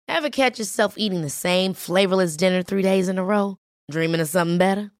Ever catch yourself eating the same flavorless dinner 3 days in a row? Dreaming of something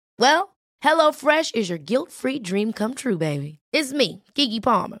better? Well, HelloFresh is your guilt-free dream come true, baby. It's me, Keke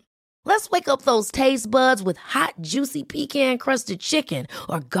Palmer. Let's wake up those taste buds with hot, juicy pecan-crusted chicken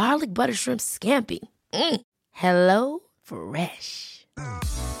or garlic butter shrimp scampi. Hello Fresh.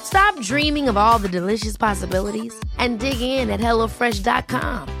 Stop dreaming of all the delicious possibilities and dig in at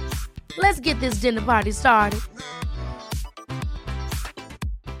HelloFresh.com. Let's get this dinner party started.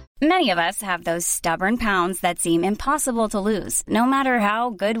 Many of us have those stubborn pounds that seem impossible to lose, no matter how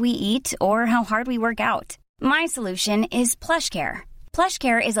good we eat or how hard we work out. My solution is PlushCare.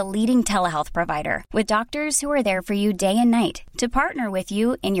 PlushCare is a leading telehealth provider with doctors who are there for you day and night to partner with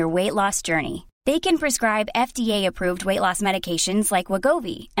you in your weight loss journey. They can prescribe FDA-approved weight loss medications like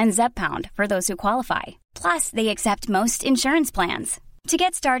Wegovy and Zepbound for those who qualify. Plus, they accept most insurance plans. To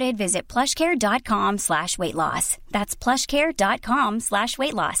get started, visit plushcare.com/weightloss. That's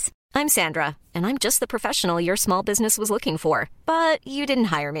plushcare.com/weightloss. I'm Sandra, and I'm just the professional your small business was looking for. But you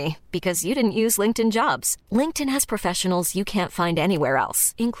didn't hire me because you didn't use LinkedIn Jobs. LinkedIn has professionals you can't find anywhere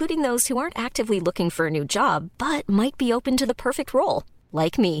else, including those who aren't actively looking for a new job, but might be open to the perfect role,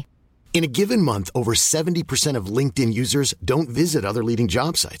 like me. In a given month, over 70% of LinkedIn users don't visit other leading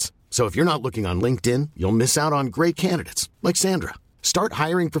job sites. So if you're not looking on LinkedIn, you'll miss out on great candidates, like Sandra. Start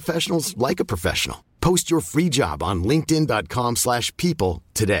hiring professionals like a professional. Post your free job on linkedin.com/people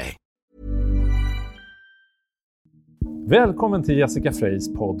today. Välkommen till Jessica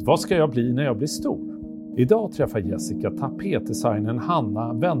Freys podd Vad ska jag bli när jag blir stor? Idag träffar Jessica tapetdesignern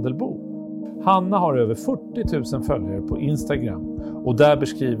Hanna Wendelbo. Hanna har över 40 000 följare på Instagram och där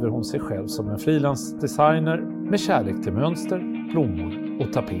beskriver hon sig själv som en frilansdesigner med kärlek till mönster, blommor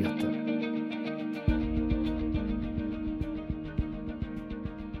och tapeter.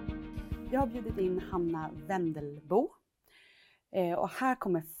 Jag har bjudit in Hanna Wendelbo och här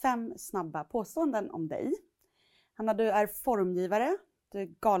kommer 5 snabba påståenden om dig. Hanna, du är formgivare, du är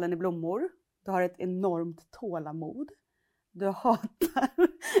galen i blommor, du har ett enormt tålamod, du hatar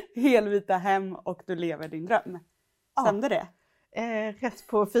helvita hem och du lever din dröm. Stämde det? Rätt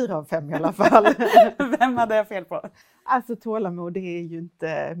på 4 av 5 i alla fall. Vem hade jag fel på? Alltså tålamod, det är ju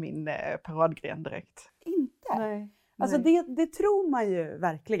inte min paradgren direkt. Inte? Nej. Alltså det tror man ju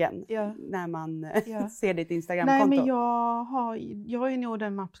verkligen när man ser ditt Instagramkonto. Nej, men jag är nog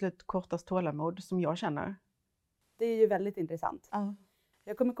den med absolut kortast tålamod som jag känner. Det är ju väldigt intressant. Ja.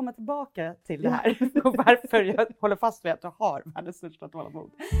 Jag kommer komma tillbaka till det här och varför jag håller fast vid att du har världens största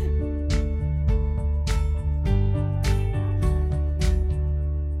tålamod.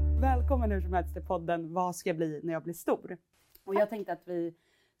 Välkommen hur som helst till podden Vad ska jag bli när jag blir stor? Och jag tänkte att vi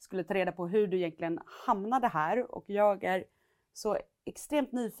skulle ta reda på hur du egentligen hamnade här. Och jag är så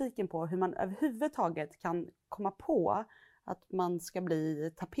extremt nyfiken på hur man överhuvudtaget kan komma på att man ska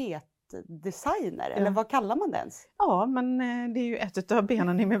bli tapetdesigner. Eller vad kallar man det ens? Ja, men det är ju ett av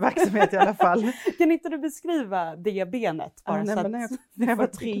benen i min verksamhet i alla fall. Kan inte du beskriva det benet? Bara När jag var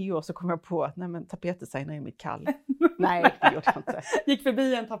 3 år så kom jag på att tapetdesigner är mitt kall. Nej, det gjorde jag inte. Gick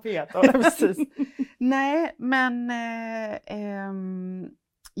förbi en tapet. Och... Precis. Nej, men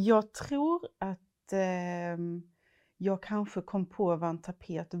jag tror att jag kanske kom på vad en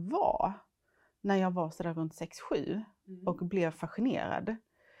tapet var när jag var sådär runt 6-7 och blev fascinerad.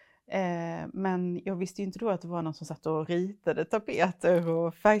 Men jag visste ju inte då att det var någon som satt och ritade tapeter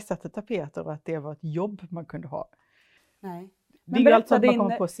och färgsatte tapeter och att det var ett jobb man kunde ha. Nej. Det är ju allt som man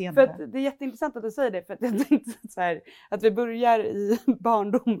kommer på senare. För det är jätteintressant att du säger det. För att jag tänkte så här, att vi börjar i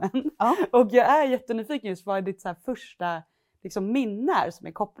barndomen. Ja. Och jag är jättenyfiken just vad är ditt så här första liksom, minne som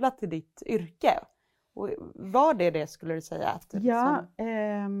är kopplat till ditt yrke. Och var det skulle du säga? Att, ja,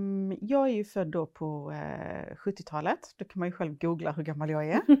 jag är ju född då på 70-talet. Då kan man ju själv googla hur gammal jag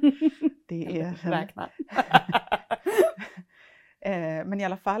är. Det är räkna. Men i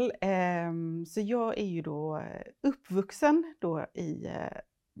alla fall, så jag är ju då uppvuxen då i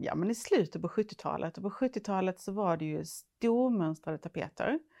slutet på 70-talet. Och på 70-talet så var det ju stormönstrade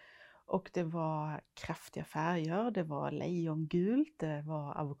tapeter. Och det var kraftiga färger, det var lejongult, det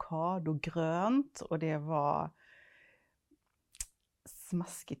var avokadogrönt och det var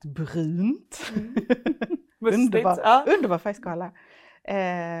smaskigt brunt. Underbar färgskala.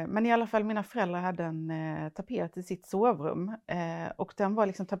 Men i alla fall mina föräldrar hade en tapet i sitt sovrum och den var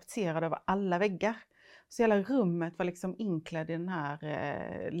liksom tapetserad över alla väggar. Så hela rummet var liksom inklädd i den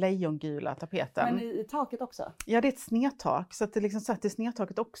här lejongula tapeten. Men i taket också? Ja, det är ett snedtak. Så att det liksom satt i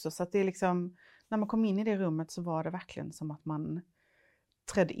snedtaket också. Så att det är liksom, när man kom in i det rummet så var det verkligen som att man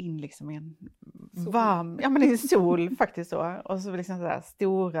trädde in liksom i en varm, ja men i en sol faktiskt så. Och så liksom så här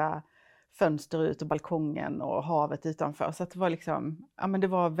stora fönster ut och balkongen och havet utanför. Så att det var liksom, ja men det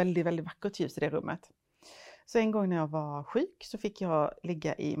var väldigt, väldigt vackert ljus i det rummet. Så en gång när jag var sjuk så fick jag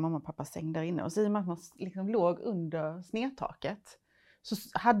ligga i mamma och pappas säng där inne. Och så i och med att man liksom låg under snedtaket så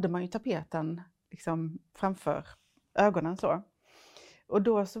hade man ju tapeten liksom framför ögonen så. Och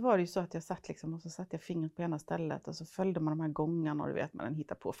då så var det ju så att jag satt liksom och så satte jag fingret på ena stället och så följde man de här gångarna och du vet man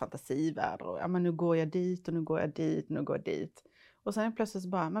hittar på fantasivärld och ja men nu går jag dit och nu går jag dit och nu går jag dit. Och sen plötsligt så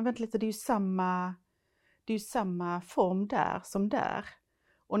bara, men vänta lite, det är ju samma form där som där.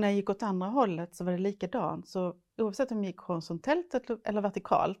 Och när jag gick åt andra hållet så var det likadant. Så oavsett om jag gick horisontellt eller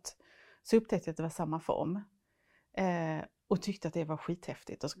vertikalt så upptäckte jag att det var samma form. Och tyckte att det var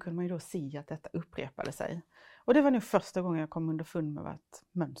skithäftigt. Och så kunde man ju då se att detta upprepade sig. Och det var nog första gången jag kom underfund med vad ett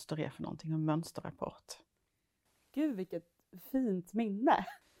mönster är för någonting. En mönsterrapport. Gud vilket fint minne.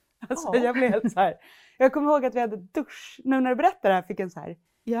 Alltså Ja. jag blev helt så här. Jag kommer ihåg att vi hade dusch. Nu när du berättar det här fick jag en så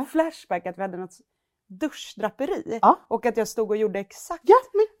här flashback att vi hade något duschdraperi. Ja. Och att jag stod och gjorde exakt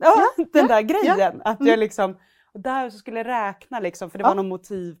den där grejen. Att jag liksom, och där så skulle jag räkna liksom, för det var någon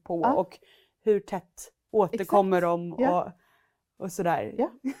motiv på och hur tätt återkommer de och sådär.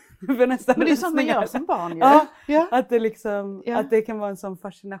 Ja. Men det är sånt man gör som barn. Ja. Att det liksom, att det kan vara en sån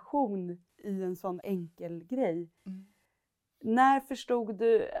fascination i en sån enkel grej. Mm. När förstod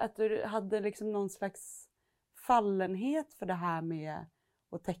du att du hade liksom någon slags fallenhet för det här med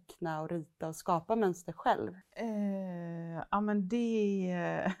att teckna och rita och skapa mönster själv? Ja men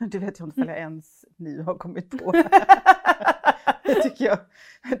det vet jag inte om jag ens nu har kommit på. Det tycker jag.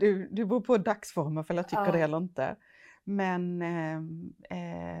 Du beror på dagsformer för jag tycker det eller inte. Men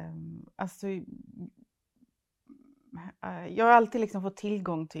alltså jag har alltid liksom fått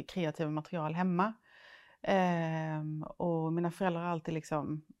tillgång till kreativa material hemma. Och mina föräldrar har alltid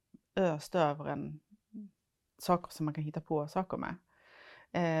liksom öst över en saker som man kan hitta på saker med.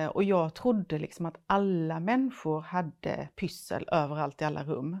 Och jag trodde liksom att alla människor hade pyssel överallt i alla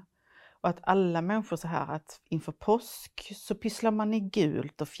rum. Och att alla människor så här att inför påsk så pysslar man i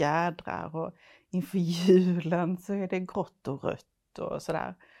gult och fjädrar. Och inför julen så är det grått och rött och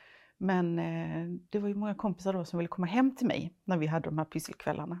sådär. Men det var ju många kompisar då som ville komma hem till mig när vi hade de här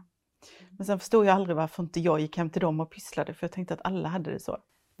pysselkvällarna. Men sen förstod jag aldrig varför inte jag gick hem till dem och pysslade. För jag tänkte att alla hade det så.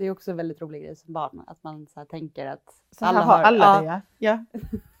 Det är också en väldigt rolig grej som barn. Att man så här tänker att så alla har alla det. Ja.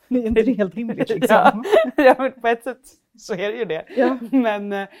 Det är inte helt rimligt liksom. Ja, men på ett sätt så är det ju det. Ja.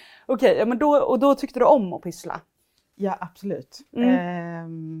 Men okej, men då tyckte du om att pyssla? Ja, absolut.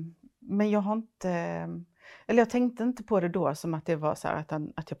 Men jag har inte... Eller jag tänkte inte på det då som att det var så här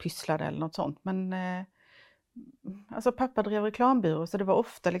att jag pysslade eller något sånt. Men alltså pappa drev reklambyrå så det var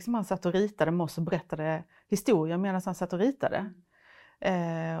ofta liksom han satt och ritade med oss och berättade historier medan han satt och ritade.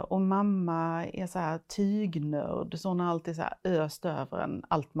 Och mamma är så här tygnörd, så hon har alltid så här öst över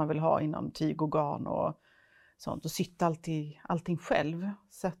allt man vill ha inom tyg och garn och sånt och sytt allting själv.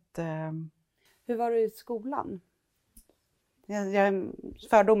 Så att, hur var du i skolan?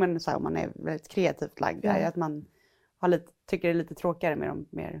 Fördomen så här, om man är väldigt kreativt lagd är att man har tycker det är lite tråkigare med dem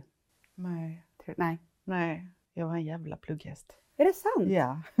mer. Nej, jag var en jävla plugghäst. Är det sant?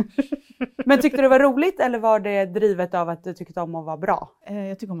 Ja. Men tyckte du det var roligt eller var det drivet av att du tyckte om att vara bra?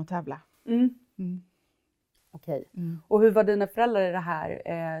 Jag tycker om att tävla. Okej. Och hur var dina föräldrar i det här?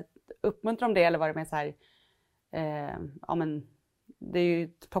 Uppmuntrade de det eller var det mer så här, ja men det är ju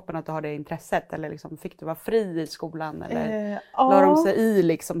toppen att du har det intresset eller liksom, fick du vara fri i skolan eller la de sig i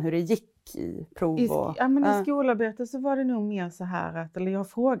liksom hur det gick i prov? I skolarbetet så var det nog mer så här att, eller jag har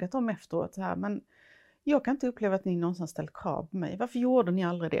frågat dem efteråt så här, men jag kan inte uppleva att ni någonsin ställt krav på mig. Varför gjorde ni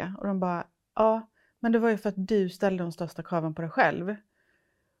aldrig det? Och de bara, men det var ju för att du ställde de största kraven på dig själv.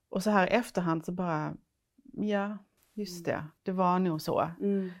 Och så här i efterhand så bara, ja, just det. Det var nog så.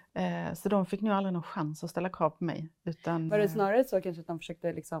 Så de fick nog aldrig någon chans att ställa krav på mig. Utan, var det snarare så kanske att de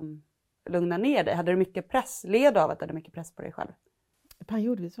försökte liksom lugna ner dig? Hade du mycket press? Led av att du hade mycket press på dig själv?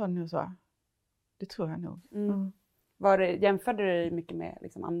 Periodvis var det nog så. Det tror jag nog. Jämförde du dig mycket med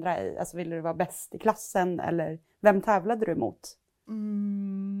liksom andra? Alltså ville du vara bäst i klassen? Eller vem tävlade du mot?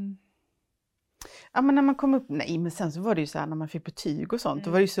 Ja men när man kom upp, men sen så var det ju så här när man fick betyg och sånt.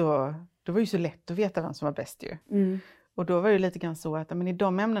 Då var det ju så lätt att veta vem som var bäst ju. Och då var det lite grann så att men i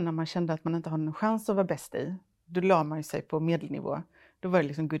de ämnena man kände att man inte hade någon chans att vara bäst i. Då la man ju sig på medelnivå. Då var det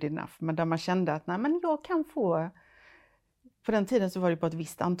liksom good enough. Men där man kände att men jag kan få... På den tiden så var det bara ett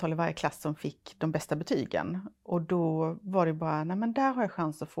visst antal i varje klass som fick de bästa betygen. Och då var det bara, men där har jag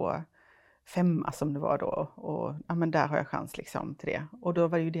chans att få 5 som det var då. Och men där har jag chans liksom till det. Och då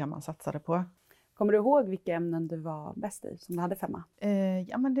var det ju det man satsade på. Kommer du ihåg vilka ämnen du var bäst i som du hade 5?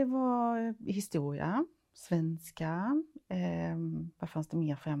 Ja men det var historia, svenska, vad fanns det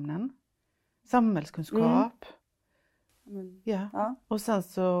mer för ämnen? samhällskunskap. Ja. Ja. Och sen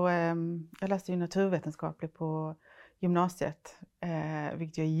så, jag läste ju naturvetenskaplig på gymnasiet,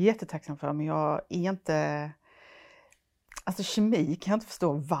 vilket jag är jättetacksam för, men jag är inte, alltså kemi kan jag inte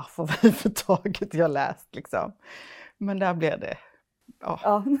förstå varför överhuvudtaget jag läst liksom. Men där blev det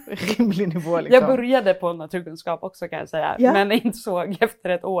rimlig nivå liksom. Jag började på naturkunskap också kan jag säga, men insåg efter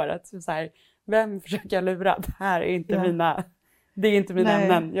ett år att så här, vem försöker jag lura? Det här är inte det är inte mina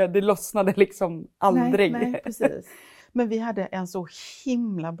ämnen. Det lossnade liksom aldrig. Nej, precis. Men vi hade en så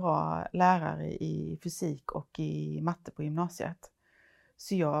himla bra lärare i fysik och i matte på gymnasiet.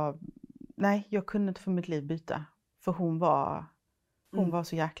 Så jag kunde inte för mitt liv byta. För hon var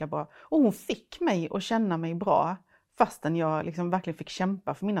så jäkla bra. Och hon fick mig att känna mig bra. Fastän jag liksom verkligen fick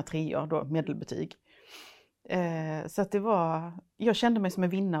kämpa för mina 3 år då, medelbetyg. Så att jag kände mig som en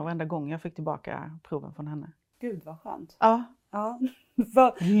vinnare varenda gång jag fick tillbaka proven från henne. Gud vad skönt. Ja.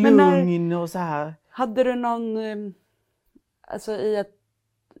 Men och så här. Hade du någon, alltså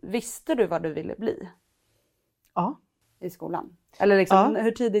visste du vad du ville bli? Ja. I skolan? Eller liksom,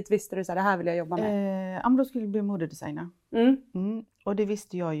 hur tidigt visste du så här, det här vill jag jobba med? Då skulle jag bli modedesigner. Och det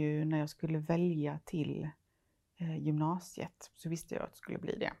visste jag ju när jag skulle välja till gymnasiet. Så visste jag att det skulle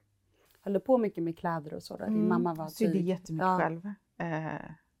bli det. Höll du på mycket med kläder och så då? Din mamma var sydde jättemycket själv.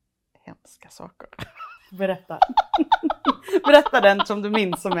 Hemska saker. Berätta. Berätta den som du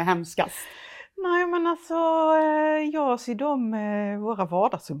minns som är hemskast. Nej men alltså, jag sydde om våra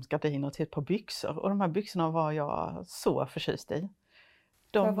vardagsrumsgardiner till ett par byxor. Och de här byxorna var jag så förtjust i.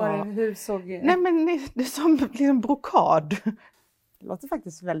 Hur såg... Nej men det som en brokad. Det låter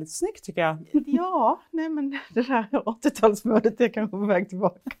faktiskt väldigt snyggt tycker jag. Ja, nej men det där 80-talsmodet är kanske på väg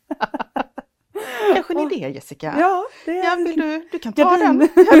tillbaka. Kanske en idé Jessica. Ja, du kan ta den.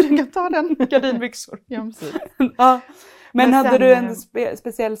 Ja, du kan ta den. Gardinbyxor. Ja, precis. Ja. Men hade du en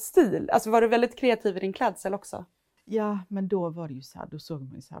speciell stil? Alltså var du väldigt kreativ i din klädsel också? Ja, men då var det ju så här, då såg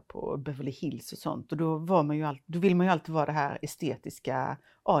man ju så här på Beverly Hills och sånt. Och då vill man ju alltid vara det här estetiska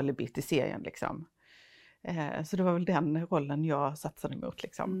alibit i serien liksom. Så det var väl den rollen jag satsade emot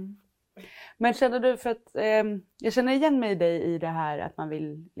liksom. Men känner du, för att jag känner igen mig i dig i det här att man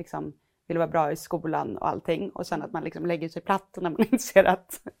vill vara bra i skolan och allting. Och sen att man liksom lägger sig platt när man inser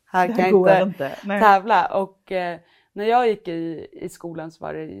att här kan jag inte tävla. Och när jag gick i skolan så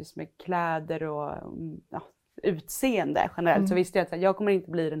var det just med kläder och utseende generellt. Så visste jag att jag kommer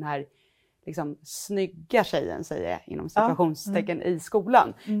inte bli den här liksom snygga tjejen, säger jag inom situationstecken i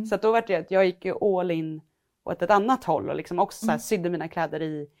skolan. Så att då var det att jag gick all in åt ett annat håll och liksom också så här, sydde mina kläder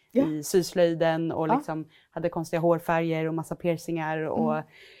i syslöjden och liksom hade konstiga hårfärger och massa piercingar och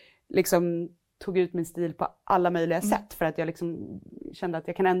liksom tog ut min stil på alla möjliga sätt för att jag liksom kände att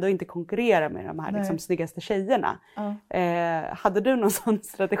jag kan ändå inte konkurrera med de här liksom snyggaste tjejerna. Hade du någon sån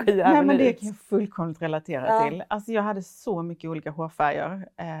strategi? Nej, men det kan jag fullkomligt relatera till. Alltså jag hade så mycket olika hårfärger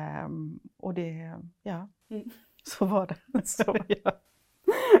och det, så var det. Så,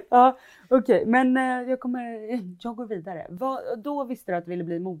 ja, okej. Men jag går vidare. Då visste du att du ville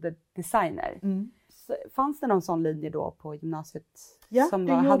bli modedesigner. Fanns det någon sån linje då på gymnasiet? Ja,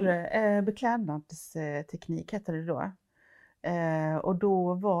 det gjorde det. Beklädnadsteknik hette det då. Och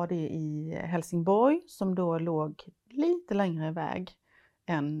då var det i Helsingborg som då låg lite längre iväg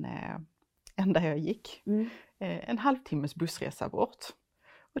än där jag gick. En halvtimmes bussresa bort.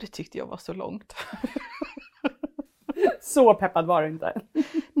 Och det tyckte jag var så långt. Så peppad var du inte?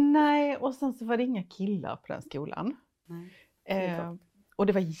 Nej, och sen så var det inga killar på den skolan. Och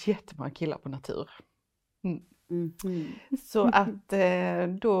det var jättemånga killar på natur. Så att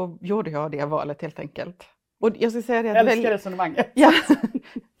då gjorde jag det valet helt enkelt. Och jag ska säga det att jag älskar resonemanget. Ja.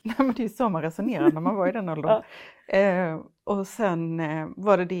 Nej, men det är så man resonerar när man var i den åldern. Och sen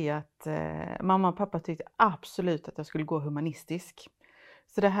var det att mamma och pappa tyckte absolut att jag skulle gå humanistisk.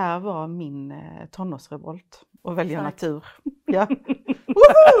 Så det här var min tonårsrevolt att välja natur. Ja.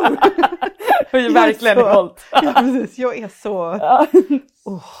 Det är ju verkligen revolt. Ja, precis. Jag är så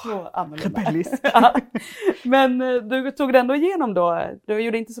rebellisk. Men du tog det ändå igenom då? Du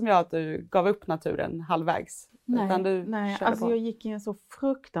gjorde inte som jag att du gav upp naturen halvvägs? Nej, alltså jag gick i en så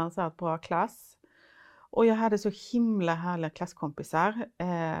fruktansvärt bra klass. Och jag hade så himla härliga klasskompisar.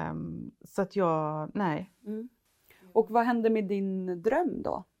 Så att Och vad hände med din dröm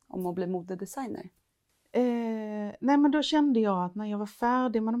då? Om att bli modedesigner? Nej, men då kände jag att när jag var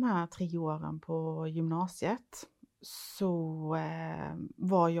färdig med de här 3 åren på gymnasiet så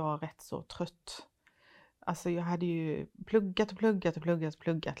var jag rätt så trött. Alltså jag hade ju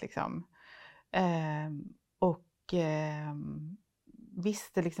pluggat liksom.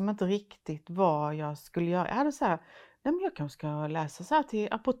 Visste liksom inte riktigt vad jag skulle göra. Jag hade så här nej men jag kanske ska läsa så här till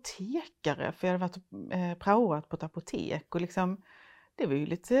apotekare, för jag hade varit praoat på ett apotek och liksom, det var ju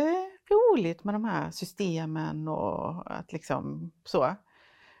lite roligt med de här systemen och att liksom så.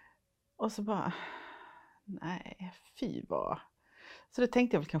 Och så bara, nej fy vad. Så det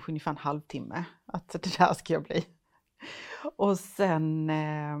tänkte jag väl kanske ungefär en halvtimme att det där ska jag bli. Och sen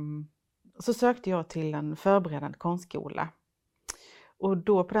så sökte jag till en förberedande konstskola. Och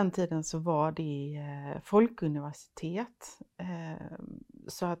då på den tiden så var det folkuniversitet.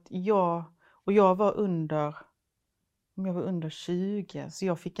 Så att jag var under 20, så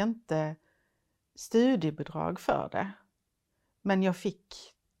jag fick inte studiebidrag för det. Men jag fick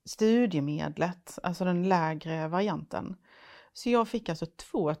studiemedlet, alltså den lägre varianten. Så jag fick alltså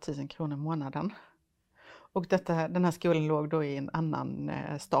 2000 kronor i månaden. Och den här skolan låg då i en annan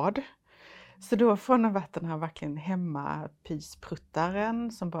stad. Så då från att ha varit den här verkligen hemma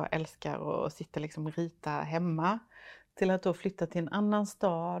pyspruttaren som bara älskar att sitta liksom och rita hemma, till att då flytta till en annan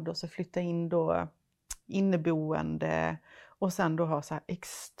stad och så flytta in då inneboende och sen då ha så här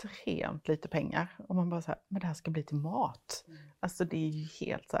extremt lite pengar. Och man bara så här, men det här ska bli till mat. Alltså det är ju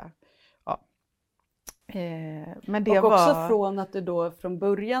helt så här, ja. Men det och också var... från att du då från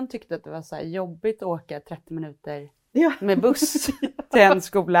början tyckte att det var så här jobbigt att åka 30 minuter med buss till en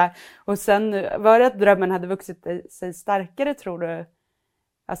skola. Och sen var det att drömmen hade vuxit sig starkare, tror du?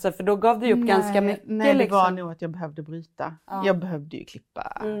 Alltså för då gav du upp ganska mycket. Nej, det liksom. var nog att jag behövde bryta. Ja. Jag behövde ju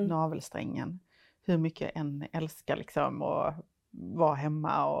klippa navelsträngen. Hur mycket jag än älskar liksom och vara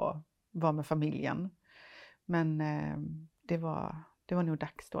hemma och vara med familjen. Men det var nog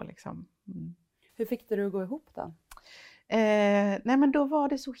dags då liksom. Mm. Hur fick du att gå ihop då? Nej men då var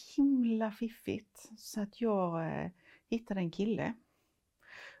det så himla fiffigt så att jag hittade en kille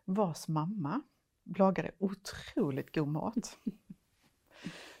vars mamma lagade otroligt god mat.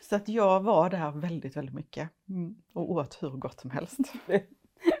 Så att jag var där väldigt, väldigt mycket och åt hur gott som helst.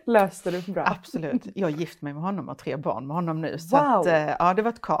 Löste du bra? Absolut. Jag är gift mig med honom och har 3 barn med honom nu. Så wow. att, ja, det var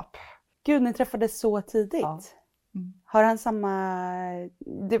ett kap. Gud, ni träffades så tidigt. Ja. Har han samma...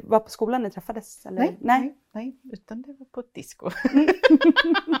 Det var på skolan ni träffades? Eller? Nej, utan det var på ett disco.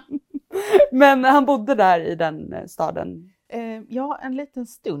 Men han bodde där i den staden? Ja, en liten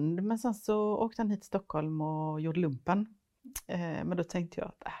stund. Men sen så åkte han hit till Stockholm och gjorde lumpen. Men då tänkte jag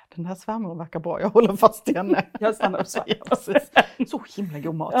att den här svärmor verkar bra, jag håller fast i henne. Jag stannar och så. Så himla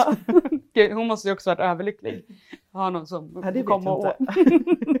god mat. Ja. Gud, hon måste ju också varit överlycklig. Ha någon som kom och åt.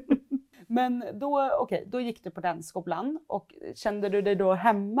 Men då gick du på den skolan och kände du dig då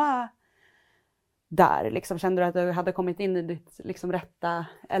hemma där? Liksom, kände du att du hade kommit in i ditt liksom, rätta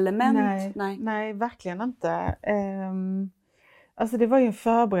element? Nej, verkligen inte. Alltså det var ju en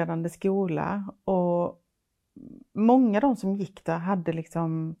förberedande skola och många av de som gick där hade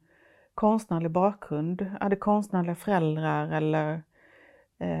liksom konstnärlig bakgrund, hade konstnärliga föräldrar eller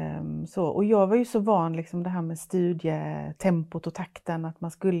så. Och jag var ju så van liksom det här med studietempot och takten, att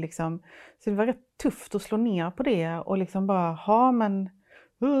man skulle liksom, så det var rätt tufft att slå ner på det och liksom bara, men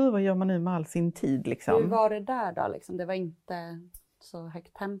vad gör man nu med all sin tid liksom? Hur var det där då liksom? Det var inte så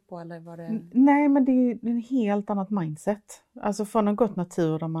högt tempo eller var det? Nej, men det är en helt annat mindset. Alltså från en gått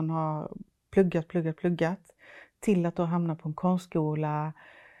natur där man har pluggat till att då hamna på en konstskola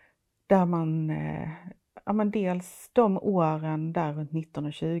där man dels de åren där runt 19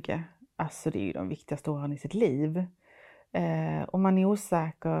 och 20, alltså det är ju de viktigaste åren i sitt liv. Och man är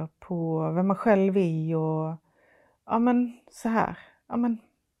osäker på vem man själv är och så här,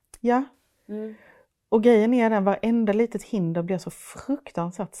 Och grejen är den, varenda litet hinder blir så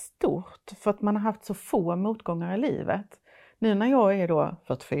fruktansvärt stort för att man har haft så få motgångar i livet. Nu när jag är då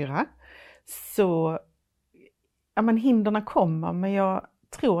 44 så, hinderna kommer, men jag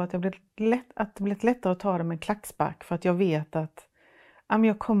tror att det blir lättare att ta det med en klackspark för att jag vet att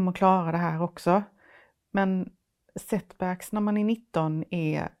jag kommer klara det här också. Men setbacks när man är 19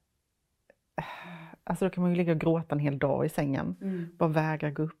 är, alltså då kan man ju ligga och gråta en hel dag i sängen, bara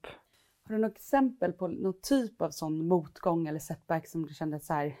vägra gå upp. Har du något exempel på någon typ av sån motgång eller setback som du kände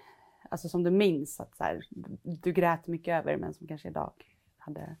så här, alltså som du minns att så här, du grät mycket över men som kanske idag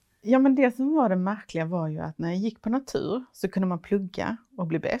hade... Ja, men det som var det märkliga var ju att när jag gick på natur så kunde man plugga och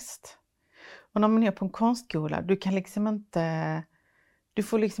bli bäst. Och när man är på en konstskola, du får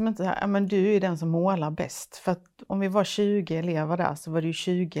liksom inte, du är den som målar bäst. För att om vi var 20 elever där så var det ju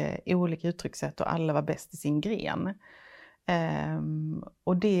 20 olika uttryckssätt och alla var bäst i sin gren.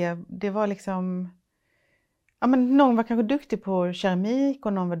 Och det var liksom, någon var kanske duktig på keramik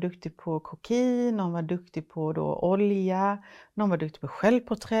och någon var duktig på kroki, någon var duktig på då olja, någon var duktig på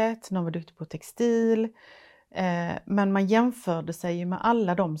självporträtt, någon var duktig på textil. Men man jämförde sig ju med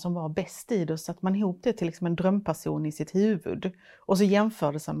alla de som var bäst i det och satte man ihop det till liksom en drömperson i sitt huvud. Och så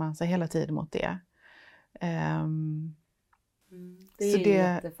jämförde man sig hela tiden mot det. Det är så ju det,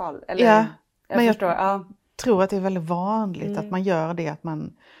 jättefarligt. Eller, ja, jag förstår. Ja. Tror att det är väldigt vanligt att man gör det, att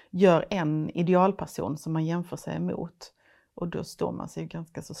man gör en idealperson som man jämför sig emot. Och då står man sig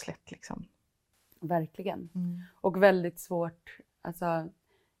ganska så slätt liksom. Verkligen. Och väldigt svårt, alltså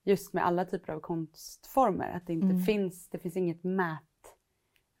just med alla typer av konstformer, att det inte finns inget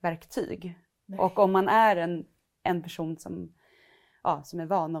mätverktyg. Nej. Och om man är en person som är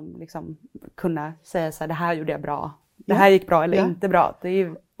van att liksom kunna säga så här, det här gjorde jag bra, det här gick bra eller inte bra. Det är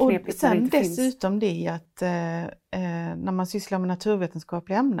ju knepigt. Och sen dessutom det att när man sysslar med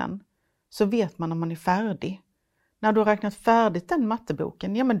naturvetenskapliga ämnen så vet man om man är färdig. När du har räknat färdigt den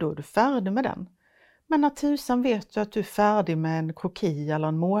matteboken, ja men då är du färdig med den. Men när tusan vet du att du är färdig med en kroki eller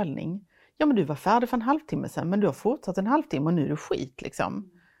en målning. Ja men du var färdig för en halvtimme sedan, men du har fortsatt en halvtimme och nu är det skit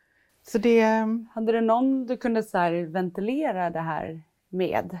liksom. Så det... Hade du någon du kunde så här ventilera det här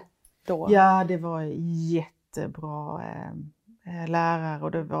med då? Ja, det var jättebra lärare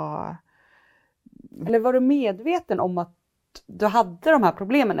och det var... Eller var du medveten om att du hade de här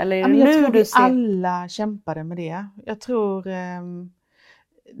problemen? Eller är det jag nu tror du ser... alla kämpade med det. Jag tror...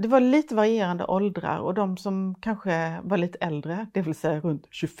 Det var lite varierande åldrar och de som kanske var lite äldre, det vill säga runt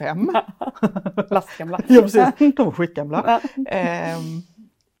 25. Lastgamla. Ja, precis. De var skitgamla.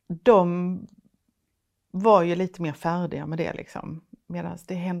 De var ju lite mer färdiga med det liksom. Medan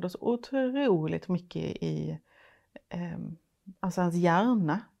det hände så otroligt mycket i alltså hans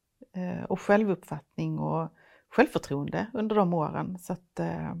hjärna och självuppfattning och självförtroende under de åren. Så att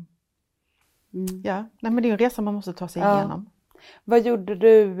nej, men det är en resa man måste ta sig igenom. Vad gjorde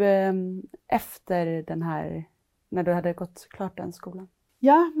du efter den här, när du hade gått klart den skolan?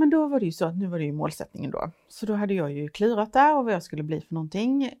 Ja, men då var det ju så att nu var det ju målsättningen då. Så då hade jag ju klurat där och vad jag skulle bli för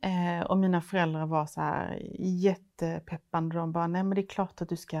någonting. Och mina föräldrar var så här jättepeppande. De bara, nej men det är klart att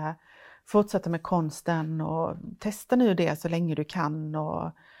du ska fortsätta med konsten och testa nu det så länge du kan.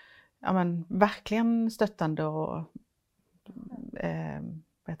 Och ja men verkligen stöttande och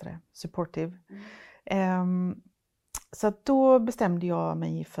supportive. Så att då bestämde jag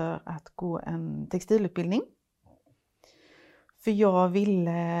mig för att gå en textilutbildning. För jag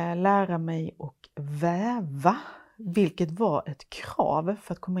ville lära mig att väva, vilket var ett krav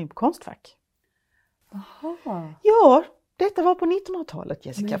för att komma in på Konstfack. Aha. Ja, detta var på 1900-talet,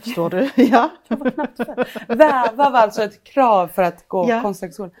 Jessica, förstår du? Ja. Jag var knappt för. Väva var alltså ett krav för att gå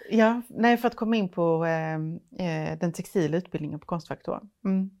Konstfackskolan? Ja, nej, för att komma in på den textila utbildningen på Konstfack då.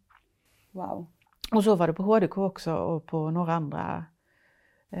 Wow. Och så var det på HDK också och på några andra.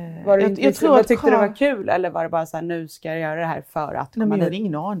 Var det jag tror att tyckte det var kul eller var det bara så här, nu ska jag göra det här för att komma dit? Jag hade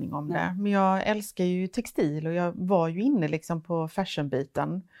ingen aning om det. Men jag älskar ju textil och jag var ju inne liksom på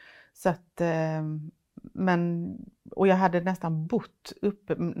fashionbiten. Så att, och jag hade nästan bott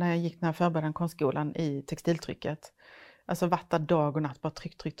uppe när jag gick den här förberedande konstskolan i textiltrycket. Alltså varit dag och natt, bara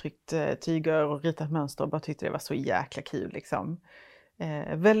tryckt tyger och ritat mönster och bara tyckte det var så jäkla kul liksom.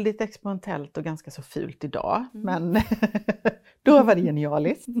 Väldigt experimentellt och ganska så fult idag, men då var det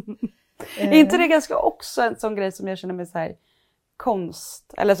genialiskt. Är inte det ganska också en sån grej som jag känner med så här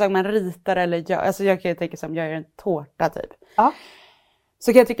konst, eller så att man ritar eller gör, alltså jag kan ju tänka som jag gör en tårta typ. Ja.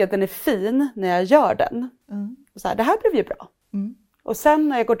 Så kan jag tycka att den är fin när jag gör den. Och så här, det här blev ju bra. Och sen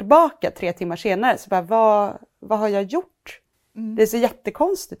när jag går tillbaka 3 timmar senare så bara, vad har jag gjort? Det ser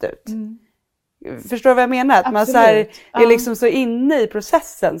jättekonstigt ut. Förstår du vad jag menar? Att man så här, är liksom så inne i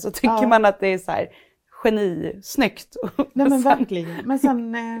processen så tycker man att det är så här genisnyggt. Nej men verkligen. Men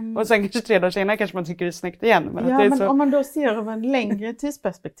sen, och sen kanske 3 dagar senare kanske man tycker det är snyggt igen. Men, ja, att det är men så... om man då ser över en längre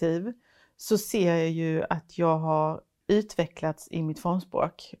tidsperspektiv så ser jag ju att jag har utvecklats i mitt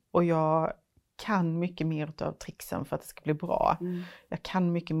formspråk. Och jag kan mycket mer av tricksen för att det ska bli bra. Jag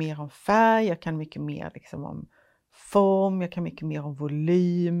kan mycket mer om färg, jag kan mycket mer liksom om form, jag kan mycket mer om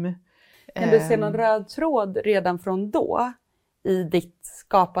volym. Kan du se någon röd tråd redan från då i ditt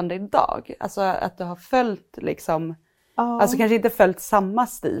skapande idag? Alltså att du har följt liksom, alltså kanske inte följt samma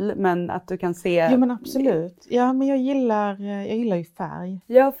stil men att du kan se... Jo men absolut, ja men jag gillar ju färg.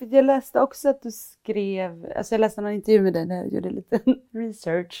 Ja, för jag läste också att du skrev, alltså jag läste en intervju med dig när jag gjorde lite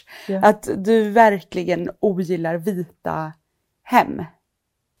research, att du verkligen ogillar vita hem.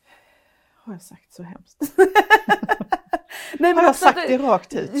 Har jag sagt så hemskt? Nej, men har jag sagt det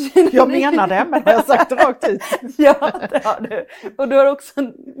rakt ut? Jag menar det, men har jag sagt det rakt ut? Ja, det har du. Och du har också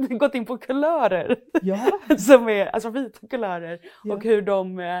gått in på kulörer. Ja. Som är, alltså vita kulörer. Ja. Och hur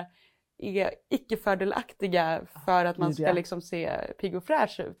de är icke fördelaktiga för att man ska liksom se pigg och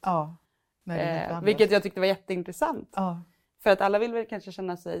fräsch ut. Ja. Vilket jag tyckte var jätteintressant. Ja. För att alla vill väl kanske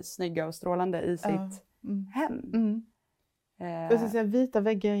känna sig snygga och strålande i sitt hem. Jag ska säga, vita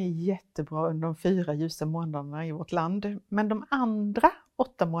väggar är jättebra under de 4 ljusa månaderna i vårt land. Men de andra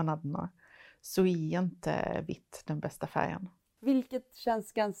 8 månaderna så är inte vitt den bästa färgen. Vilket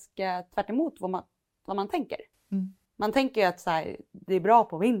känns ganska tvärt emot vad man tänker. Man tänker ju att så här, det är bra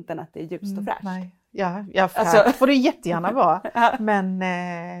på vintern att det är ljust och fräscht. Nej. Ja, fräscht får det jättegärna vara. Men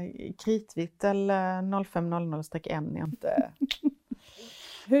kritvitt eller 0500-1 är inte...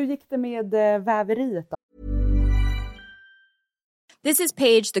 Hur gick det med väveriet då? This is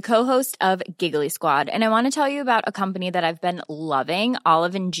Paige, the co-host of Giggly Squad, and I want to tell you about a company that I've been loving,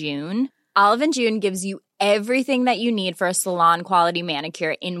 Olive & June. Olive & June gives you everything that you need for a salon-quality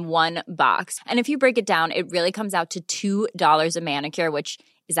manicure in one box. And if you break it down, it really comes out to $2 a manicure, which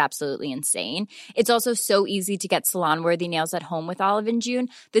is absolutely insane. It's also so easy to get salon-worthy nails at home with Olive & June.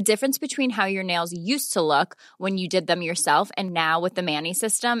 The difference between how your nails used to look when you did them yourself and now with the Mani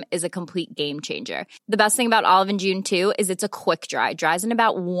system is a complete game changer. The best thing about Olive & June, too, is it's a quick dry. Dries in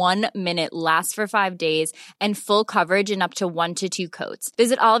about 1 minute, lasts for 5 days, and full coverage in up to 1 to 2 coats.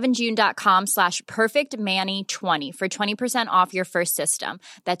 Visit oliveandjune.com/perfectmani20 for 20% off your first system.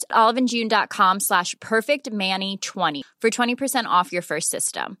 That's oliveandjune.com/perfectmani20 for 20% off your first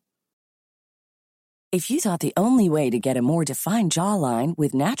system. If you thought the only way to get a more defined jawline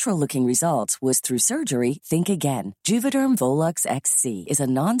with natural-looking results was through surgery, think again. Juvederm Volux XC is a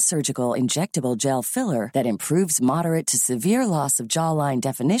non-surgical injectable gel filler that improves moderate to severe loss of jawline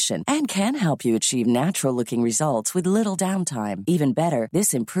definition and can help you achieve natural-looking results with little downtime. Even better,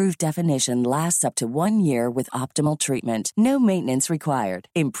 this improved definition lasts up to 1 year with optimal treatment. No maintenance required.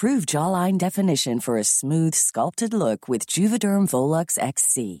 Improve jawline definition for a smooth, sculpted look with Juvederm Volux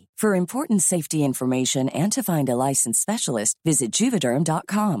XC. For important safety information and to find a licensed specialist, visit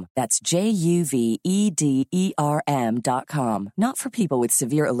Juvederm.com. That's JUVEDERM.com. Not for people with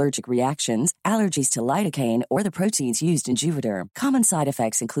severe allergic reactions, allergies to lidocaine, or the proteins used in Juvederm. Common side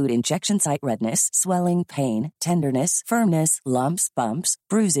effects include injection site redness, swelling, pain, tenderness, firmness, lumps, bumps,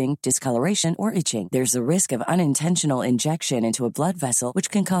 bruising, discoloration, or itching. There's a risk of unintentional injection into a blood vessel, which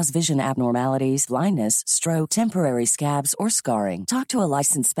can cause vision abnormalities, blindness, stroke, temporary scabs, or scarring. Talk to a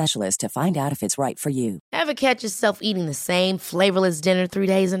licensed specialist to find out if it's right for you. Ever catch yourself eating the same flavorless dinner 3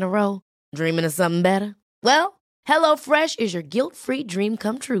 days in a row? Dreaming of something better? Well, HelloFresh is your guilt-free dream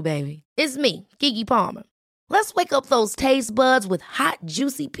come true, baby. It's me, Keke Palmer. Let's wake up those taste buds with hot,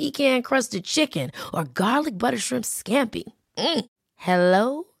 juicy pecan-crusted chicken or garlic butter shrimp scampi.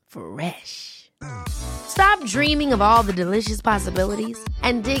 Hello Fresh. Stop dreaming of all the delicious possibilities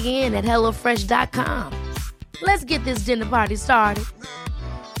and dig in at HelloFresh.com. Let's get this dinner party started.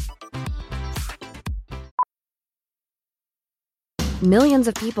 Millions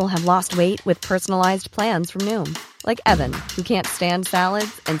of people have lost weight with personalized plans from Noom. Like Evan, who can't stand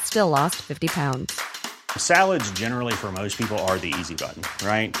salads and still lost 50 pounds. Salads generally for most people are the easy button,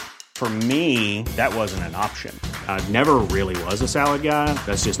 right? For me, that wasn't an option. I never really was a salad guy.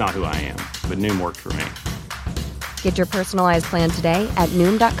 That's just not who I am. But Noom worked for me. Get your personalized plan today at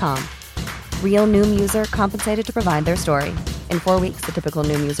Noom.com. Real Noom user compensated to provide their story. In 4 weeks, the typical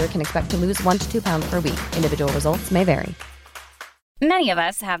Noom user can expect to lose 1 to 2 pounds per week. Individual results may vary. Many of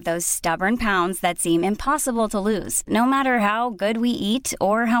us have those stubborn pounds that seem impossible to lose, no matter how good we eat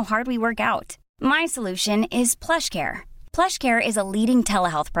or how hard we work out. My solution is PlushCare. PlushCare is a leading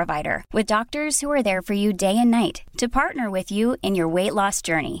telehealth provider with doctors who are there for you day and night to partner with you in your weight loss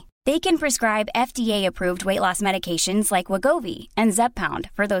journey. They can prescribe FDA-approved weight loss medications like Wegovy and Zepbound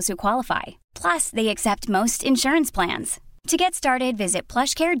for those who qualify. Plus, they accept most insurance plans. To get started, visit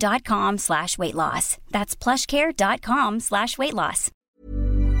plushcare.com/weightloss. That's plushcare.com/weightloss.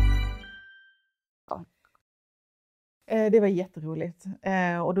 Det var jätteroligt.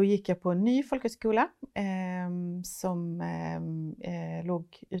 Och då gick jag på en ny folkhögskola som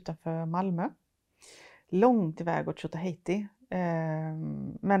låg utanför Malmö. Långt iväg åt Tjotahejti.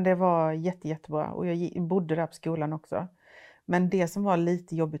 Men det var jättebra. Och jag bodde där på skolan också. Men det som var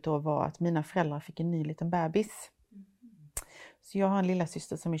lite jobbigt då var att mina föräldrar fick en ny liten bebis. Så jag har en lilla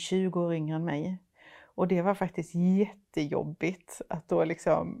syster som är 20 år yngre än mig. Och det var faktiskt jättejobbigt att då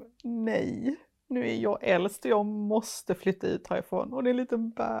liksom, nej, nu är jag äldst och jag måste flytta ut härifrån. Och det är en liten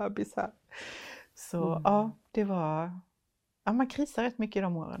bebis här. Så ja, det var, ja, man krisar rätt mycket i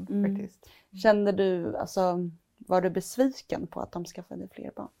de åren faktiskt. Kände du, alltså, var du besviken på att de skaffade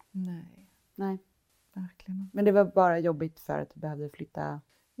fler barn? Nej, verkligen. Men det var bara jobbigt för att du behövde flytta?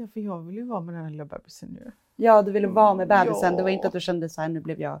 Ja, för jag ville ju vara med den här lilla bebisen nu. Ja, du ville vara med bebisen. Ja. Det var inte att du kände så här, nu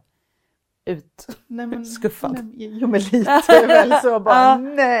blev jag utskuffad. Jo men lite väl så bara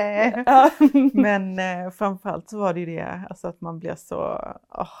nej. Men framförallt så var det ju det, alltså att man blir så,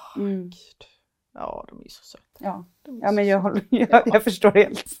 gud. Ja, de är ju så söta. Ja men jag förstår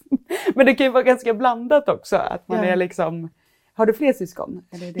helt. Men det kan ju vara ganska blandat också, att man är liksom, har du fler syskon?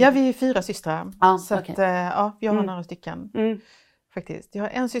 Eller det? Ja, vi är 4 systrar. Så okay. att, vi har några stycken. Faktiskt. Jag har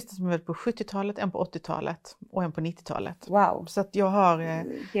en syster som är på 70-talet, en på 80-talet och en på 90-talet. Wow. Så att jag har,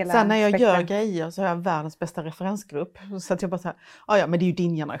 sen när jag gör grejer så har jag världens bästa referensgrupp. Så att jag bara så här, ja men det är ju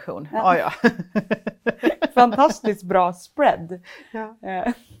din generation. Ja. Fantastiskt bra spread. Ja.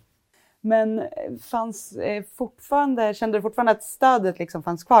 Men kände du fortfarande att stödet liksom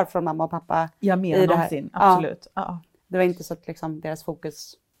fanns kvar från mamma och pappa? Ja, mer än någonsin, absolut. Ja. Det var inte så att liksom deras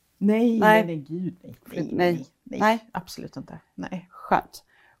fokus... Nej, gud nej, absolut inte. Nej. Skönt.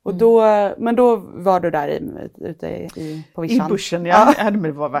 Och men då var du där ute på vischan? I buschen, ja. Men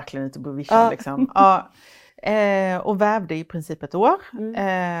det var verkligen ute på vischan liksom. Ja. Och vävde i princip ett år.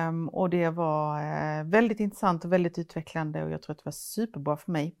 Och det var väldigt intressant och väldigt utvecklande. Och jag tror att det var superbra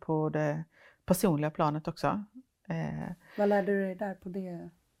för mig på det personliga planet också. Vad lärde du dig där på det?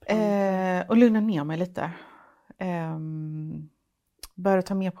 Och lugna ner mig lite. Började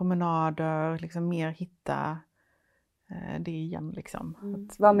ta mer promenader, liksom mer hitta det igen liksom.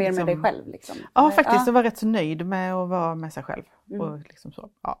 Var mer med dig själv liksom? Ja, faktiskt. Jag var rätt så nöjd med att vara med sig själv. Och liksom så,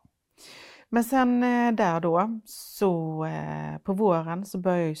 ja. Men sen där då, så på våren så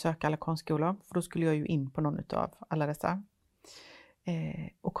började jag ju söka alla konstskolor. För då skulle jag ju in på någon av alla dessa.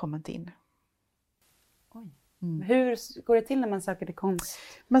 Och kom inte in. Oj. Hur går det till när man söker till konst?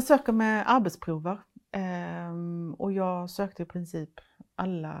 Man söker med arbetsprover. Och jag sökte i princip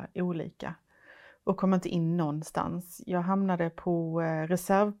alla olika. Och kom inte in någonstans. Jag hamnade på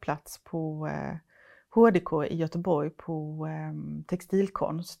reservplats på HDK i Göteborg på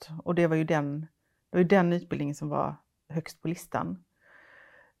textilkonst. Och det var ju den utbildningen som var högst på listan.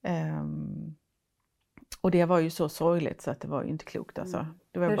 Och det var ju så sorgligt så att det var ju inte klokt alltså.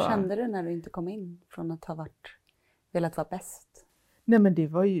 Det var Hur kände du när du inte kom in från att ha velat vara bäst? Nej men det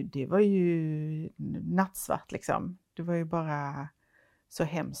var ju nattsvart liksom. Det var ju bara så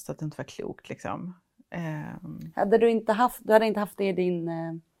hemskt att det inte var klokt liksom. Hade du inte haft det i din...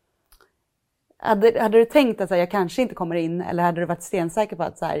 Hade du tänkt att så här, jag kanske inte kommer in, eller hade du varit stensäker på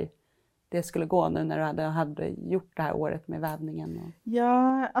att så här, det skulle gå nu när du hade gjort det här året med vävningen? Och...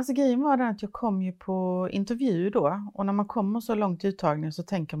 Ja, alltså grejen var den att jag kom ju på intervju då. Och när man kommer så långt i uttagningen så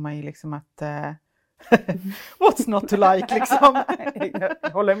tänker man ju liksom att... what's not to like liksom.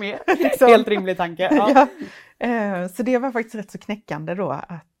 Jag håller med. Liksom. Helt rimlig tanke. Ja. Så det var faktiskt rätt så knäckande då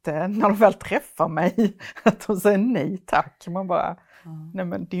att när de väl träffar mig att de säger nej tack. Man bara, nej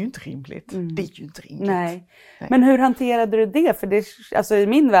men det är ju inte rimligt. Det är ju inte rimligt. Nej. Men hur hanterade du det? För det, alltså i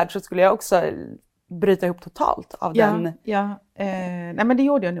min värld så skulle jag också bryta ihop totalt av den. Ja, nej men det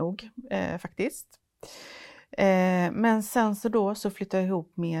gjorde jag nog faktiskt. Men sen så flyttade jag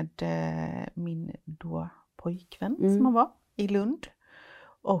ihop med min då pojkvän som han var i Lund.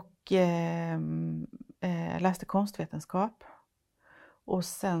 Och läste konstvetenskap. Och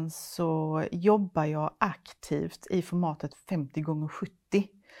sen så jobbar jag aktivt i formatet 50x70.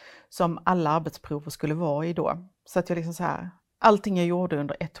 Som alla arbetsprover skulle vara i då. Så att jag liksom så här, allting jag gjorde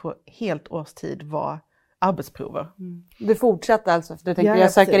under ett helt års tid var arbetsprover. Du fortsatte alltså, för du tänkte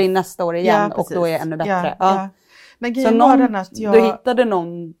jag söker in nästa år igen och då är jag ännu bättre. Ja. Så du hittade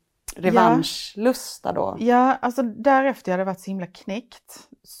någon revanschlusta då? Ja, alltså därefter jag hade varit så himla knäckt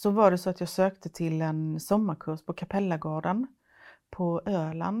så var det så att jag sökte till en sommarkurs på Kapellagården på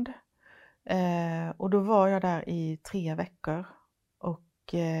Öland. Och då var jag där i 3 veckor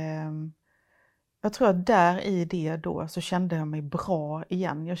och jag tror att där i det då så kände jag mig bra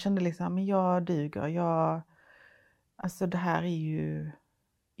igen. Jag kände liksom, men jag duger. Alltså det här är ju...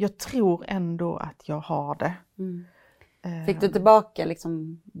 Jag tror ändå att jag har det. Fick du tillbaka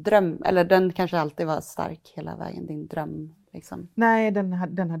liksom dröm? Eller den kanske alltid var stark hela vägen, din dröm? Liksom. Nej, den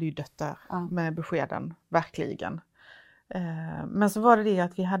hade ju dött där med beskeden, verkligen. Men så var det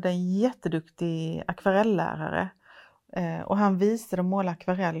att vi hade en jätteduktig akvarelllärare. Och han visade att måla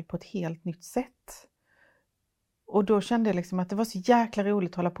akvarell på ett helt nytt sätt. Och då kände jag liksom att det var så jäkla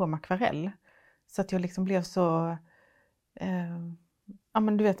roligt att hålla på med akvarell. Så att jag liksom blev så... ja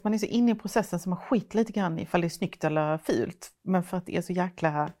men du vet, man är så inne i processen så man skiter lite grann ifall det är snyggt eller fult. Men för att det är så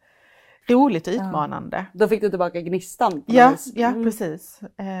jäkla roligt och utmanande. Då fick du tillbaka gnistan. Ja, precis.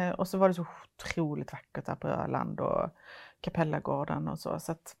 Och så var det så otroligt vackert där på Öland och Kapellagården och så.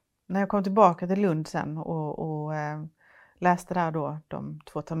 Så att när jag kom tillbaka till Lund sen och läste där då de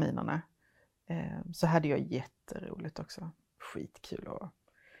 2 terminerna så hade jag jätteroligt också. Skitkul och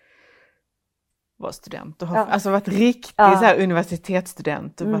var student och alltså varit riktig så här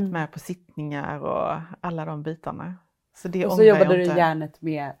universitetsstudent och varit med på sittningar och alla de bitarna. Så det och så jobbade du järnet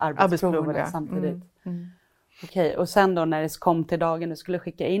med arbetsproverna samtidigt. Okej, och sen då när det kom till dagen du skulle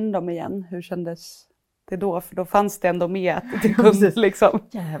skicka in dem igen, hur kändes det då? För då fanns det ändå med att det kunde liksom...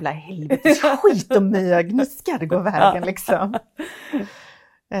 Jävla helvetes skit och mög, nu ska det gå vägen liksom.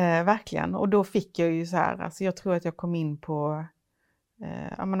 Verkligen, och då fick jag ju så här, alltså jag tror att jag kom in på,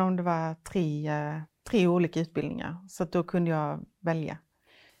 men om det var tre olika utbildningar, så att då kunde jag välja.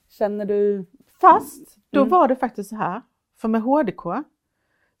 Känner du... Fast, då var det faktiskt så här, för med HDK,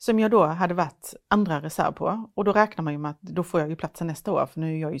 som jag då hade varit andra reserv på. Och då räknar man ju med att då får jag ju platsen nästa år. För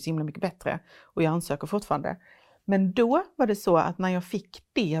nu är jag ju så himla mycket bättre. Och jag ansöker fortfarande. Men då var det så att när jag fick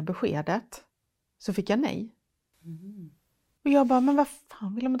det beskedet så fick jag nej. Och jag bara, men vad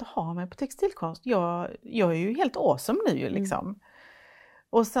fan vill de inte ha mig på textilkonst? Jag är ju helt awesome nu liksom.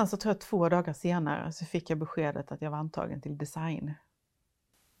 Och sen så tror jag 2 dagar senare så fick jag beskedet att jag var antagen till design.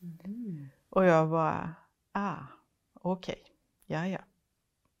 Och jag bara, okej. Ja.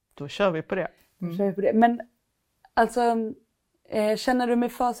 Då kör vi på det. Men alltså, känner du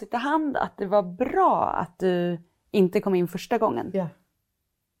med facit i hand att det var bra att du inte kom in första gången? Ja,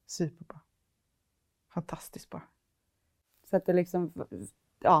 superbra. Fantastiskt bra. Så att det liksom,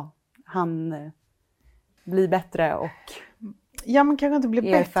 han blir bättre och... Ja, man kanske inte blir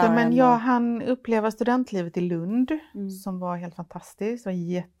bättre, men jag hann uppleva studentlivet i Lund som var helt fantastiskt, var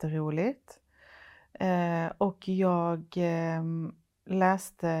jätteroligt. Och jag...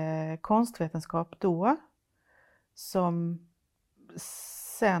 läste konstvetenskap då som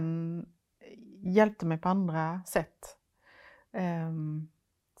sen hjälpte mig på andra sätt.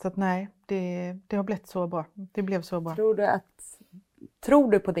 Så att nej, det har blivit så bra. Det blev så bra.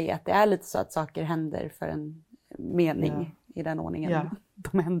 Tror du på det? Att det är lite så att saker händer för en mening i den ordningen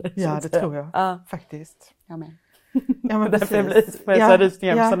de händer? Ja, det tror jag faktiskt. Jag med. Ja, men därför det blir så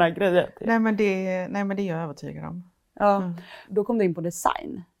rysningar på sådana grejer. Nej, men det är jag övertygad om. Ja, då kom du in på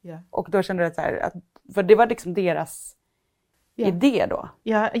design. Yeah. Och då kände du att, så här, att för det var liksom deras idé då?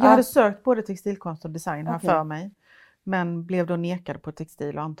 Ja, jag hade sökt både textilkonst och design här för mig. Men blev då nekad på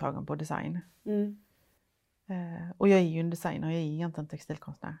textil och antagen på design. Och jag är ju en designer, jag är inte en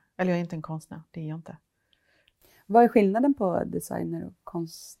textilkonstnär. Eller jag är inte en konstnär, det är jag inte. Vad är skillnaden på designer och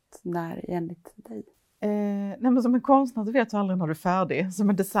konstnär enligt dig? Nej, men som en konstnär så vet du aldrig när du är färdig. Som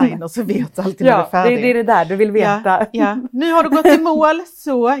en designer så vet du alltid när du är färdig. Det är det där du vill veta. Ja. Nu har du gått i mål,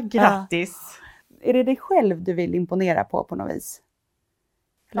 så grattis. Är det dig själv du vill imponera på något vis?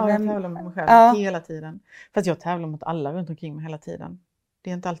 Ja, jag tävlar mot mig själv hela tiden. Fast jag tävlar mot alla runt omkring mig hela tiden. Det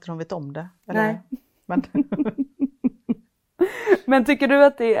är inte alltid de vet om det. Eller? Nej. Men... Men tycker du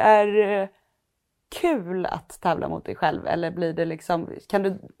att det är kul att tävla mot dig själv? Eller blir det liksom, kan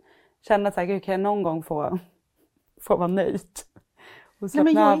du känna att kan jag någon gång få vara nöjd? Nej,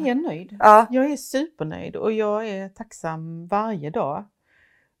 men jag är nöjd. Ja. Jag är supernöjd och jag är tacksam varje dag.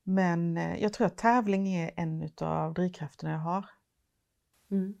 Men jag tror att tävling är en av drivkrafterna jag har.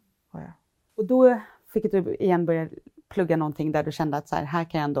 Och då fick du igen börja plugga någonting där du kände att så här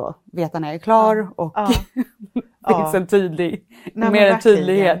kan jag ändå veta när jag är klar och det finns en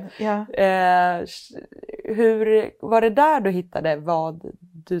tydlighet. Ja. Hur var det där du hittade vad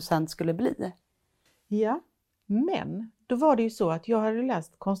du sen skulle bli? Ja, men då var det ju så att jag hade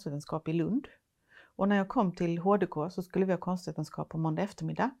läst konstvetenskap i Lund. Och när jag kom till HDK så skulle vi ha konstvetenskap på måndag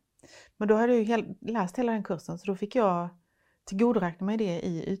eftermiddag. Men då hade jag ju läst hela den kursen, så då fick jag tillgodoräkna mig det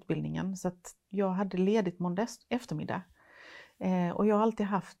i utbildningen. Så att jag hade ledigt måndag eftermiddag. Och jag har alltid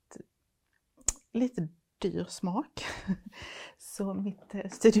haft lite dyr smak. Så mitt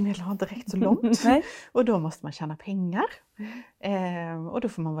studiemedel har inte räckt så långt. Och då måste man tjäna pengar. Och då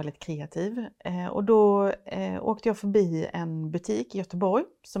får man vara lite kreativ. Och då åkte jag förbi en butik i Göteborg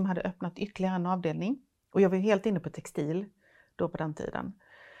som hade öppnat ytterligare en avdelning. Och jag var helt inne på textil då på den tiden.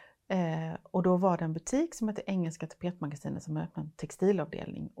 Och då var det en butik som heter Engelska Tapetmagasinet som öppnade en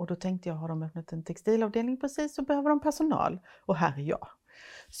textilavdelning. Och då tänkte jag, har de öppnat en textilavdelning precis så behöver de personal. Och här är jag.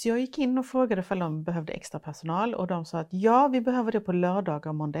 Så jag gick in och frågade om de behövde extra personal. Och de sa att ja, vi behöver det på lördagar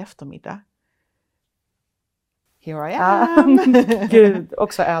och måndag eftermiddag. Here I am! Gud,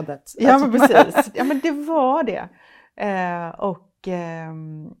 också ödet. Ja, men precis. Ja, men det var det. Och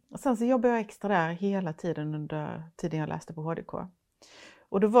sen så jobbade jag extra där hela tiden under tiden jag läste på HDK.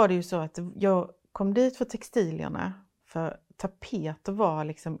 Och då var det ju så att jag kom dit för textilierna. För tapeter var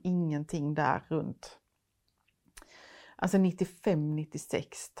liksom ingenting där runt. Alltså 95-96.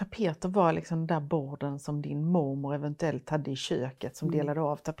 Tapeter var liksom den där borden som din mormor eventuellt hade i köket som delade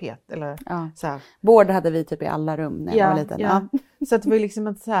av tapet. Eller så här. Bord hade vi typ i alla rum när jag var liten. Ja. Så att det var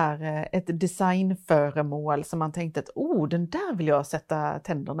liksom ett designföremål som man tänkte att den där vill jag sätta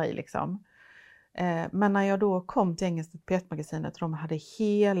tänderna i liksom. Men när jag då kom till Engelska tapetmagasinet och de hade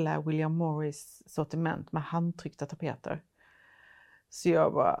hela William Morris sortiment med handtryckta tapeter. Så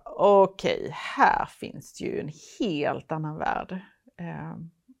jag bara, okej, här finns det ju en helt annan värld.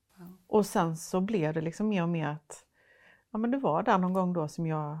 Och sen så blev det liksom mer och mer att, ja men det var där någon gång då som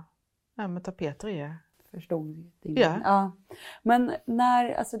jag, med tapeter är. Förstod. Ja. Ja. Men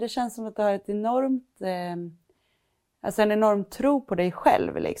alltså det känns som att du har ett enormt, alltså en enorm tro på dig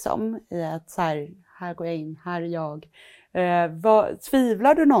själv liksom. I att så här går jag in, här är jag.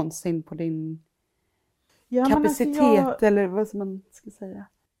 Tvivlar du någonsin på din kapacitet eller vad som man ska säga?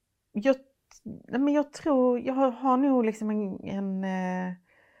 Jag tror, jag har nog liksom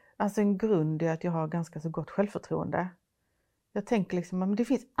en grund i att jag har ganska så gott självförtroende. Jag tänker liksom att det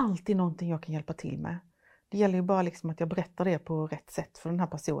finns alltid någonting jag kan hjälpa till med. Det gäller ju bara liksom att jag berättar det på rätt sätt för den här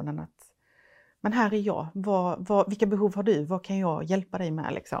personen. Att, men här är jag, vilka behov har du? Vad kan jag hjälpa dig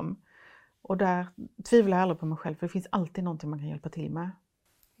med liksom? Och där tvivlar jag aldrig på mig själv, för det finns alltid någonting man kan hjälpa till med.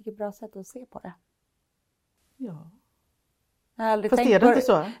 Vilket bra sätt att se på det. Ja. Jag har aldrig fast tänkt är det på inte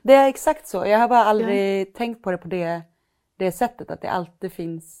så? Det är exakt så. Jag har bara aldrig tänkt på det på det sättet. Att det alltid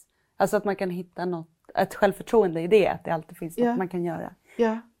finns, alltså att man kan hitta ett självförtroende i det. Att det alltid finns något man kan göra.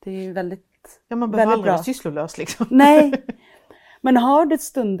 Ja. Det är ju väldigt, man behöver aldrig bra. vara sysslolös liksom. Nej, men har du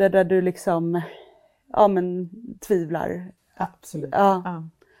stunder där du liksom, tvivlar? Absolut. Ja.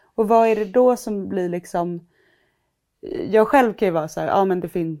 Och vad är det då som blir liksom, jag själv kan ju vara så här, men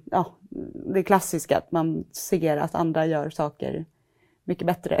det klassiska att man ser att andra gör saker mycket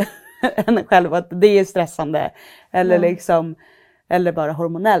bättre än en själv, att det är stressande. Eller liksom, eller bara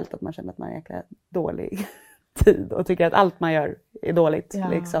hormonellt, att man känner att man är jäkla dålig tid och tycker att allt man gör är dåligt.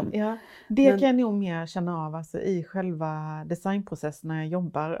 Liksom. Ja. Det kan jag nog mer känna av alltså, i själva designprocessen när jag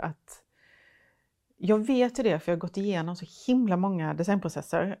jobbar. Att jag vet ju det, för jag har gått igenom så himla många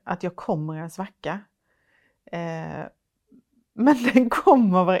designprocesser, att jag kommer en svacka. Men den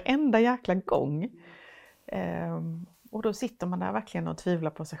kommer varenda jäkla gång. Och då sitter man där verkligen och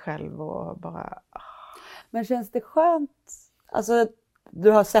tvivlar på sig själv och bara... Men känns det skönt, alltså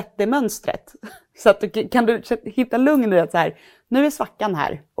du har sett det mönstret? Så att kan du hitta lugn i att så här, nu är svackan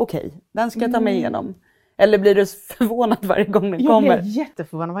här, okej, den ska jag ta mig igenom. Eller blir du förvånad varje gång den kommer? Jag blir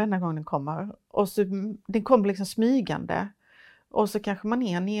jätteförvånad varje gång den kommer. Och så, den kommer liksom smygande. Och så kanske man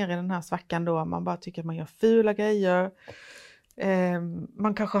är nere i den här svackan då. Man bara tycker att man gör fula grejer.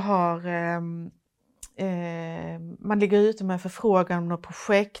 Man kanske har... man ligger ute med förfrågan om något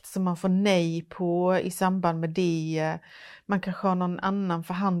projekt som man får nej på i samband med det. Man kanske har någon annan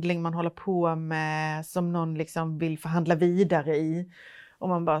förhandling man håller på med som någon liksom vill förhandla vidare i. Och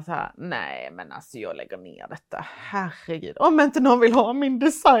man bara så här, nej men alltså jag lägger ner detta, herregud. Om inte någon vill ha min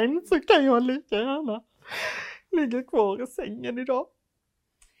design så kan jag lika gärna ligga kvar i sängen idag.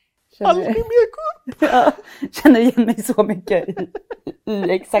 Aldrig mer gå upp. Ja, känner igen mig så mycket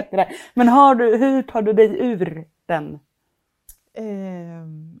i exakt det där. Men hur tar du dig ur den?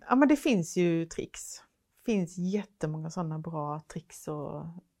 Ja men det finns ju tricks. Det finns jättemånga sådana bra tricks att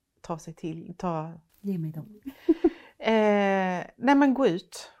ta sig till. Ge mig dem. Nej men gå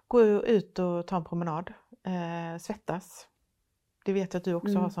ut och ta en promenad. Svettas. Det vet jag att du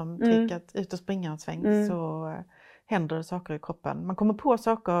också har som trick, att ut och springa en sväng så händer det saker i kroppen. Man kommer på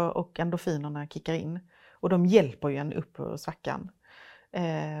saker och endorfinerna kickar in. Och de hjälper ju en upp på svackan.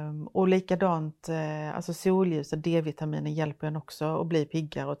 Och likadant, alltså solljus och D-vitaminer hjälper en också att bli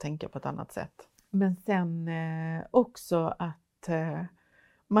piggare och tänka på ett annat sätt. Men sen också att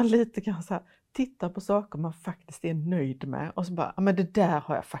man lite kan så här, titta på saker man faktiskt är nöjd med. Och så bara, men det där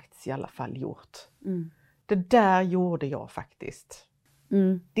har jag faktiskt i alla fall gjort. Det där gjorde jag faktiskt.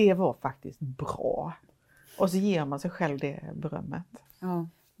 Det var faktiskt bra. Och så ger man sig själv det berömmet. Ja,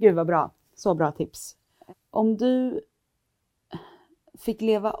 gud vad bra. Så bra tips. Om du fick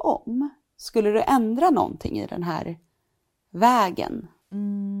leva om, skulle du ändra någonting i den här vägen?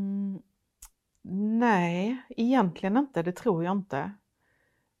 Nej, egentligen inte. Det tror jag inte.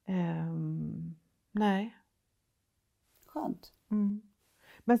 Nej. Skönt.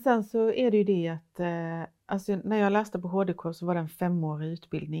 Men sen så är det ju det att alltså när jag läste på HDK så var det en 5-årig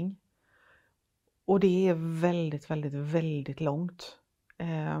utbildning. Och det är väldigt, väldigt, väldigt långt.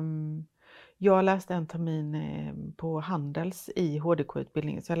 Jag läste en termin på Handels i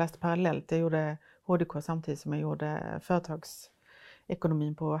HDK-utbildningen. Så jag läste parallellt. Jag gjorde HDK samtidigt som jag gjorde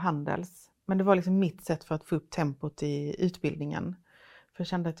företagsekonomin på Handels. Men det var liksom mitt sätt för att få upp tempot i utbildningen. För jag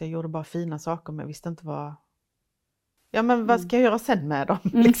kände att jag gjorde bara fina saker men jag visste inte ja men vad ska jag göra sen med dem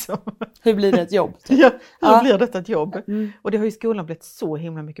liksom? Hur blir det ett jobb? Ja, hur blir detta ett jobb? Och det har ju skolan blivit så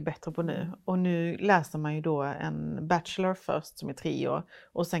himla mycket bättre på nu. Och nu läser man ju då en bachelor först som är 3 år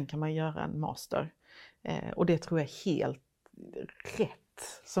och sen kan man göra en master. Och det tror jag är helt rätt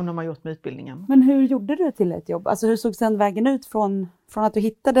som de har gjort med utbildningen. Men hur gjorde du till ett jobb? Alltså hur såg sen vägen ut från att du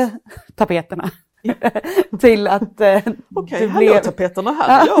hittade tapeterna till att Okej, hallå tapeterna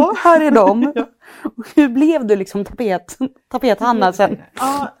här. Ja, här är de. Ja. Hur blev du liksom tapet-Hanna sen?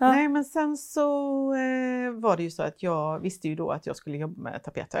 Nej men sen så var det ju så att jag visste ju då att jag skulle jobba med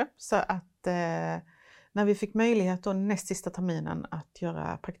tapeter. Så att när vi fick möjlighet då näst sista terminen att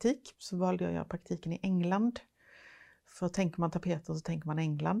göra praktik så valde jag att göra praktiken i England. För tänker man tapeter så tänker man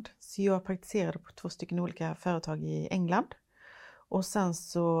England. Så jag praktiserade på 2 stycken olika företag i England. Och sen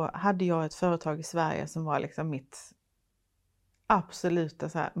så hade jag ett företag i Sverige som var liksom mitt absoluta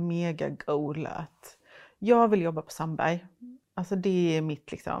så här mega goal. Att jag vill jobba på Sandberg. Alltså det är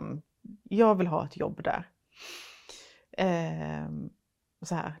mitt liksom, jag vill ha ett jobb där.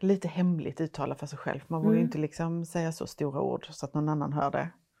 Så här lite hemligt uttala för sig själv. Man vågar ju inte liksom säga så stora ord så att någon annan hör det.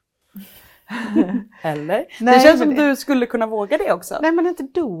 Eller? Nej, det känns som du skulle kunna våga det också. Nej men inte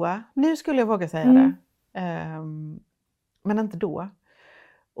då. Nu skulle jag våga säga det. Men inte då.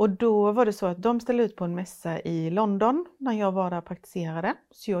 Och då var det så att de ställde ut på en mässa i London när jag var där och praktiserade.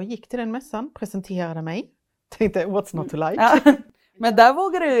 Så jag gick till den mässan, presenterade mig. Tänkte, what's not to like? Ja. Men där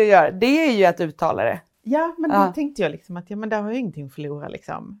vågar du ju göra, det är ju att uttala det. Ja, men då tänkte jag liksom att men där har jag ingenting att förlora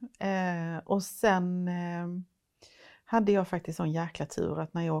liksom. Och sen hade jag faktiskt sån jäkla tur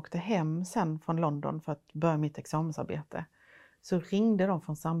att när jag åkte hem sen från London för att börja mitt examensarbete. Så ringde de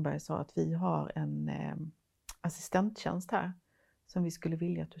från Sandberg och sa att vi har en assistenttjänst här som vi skulle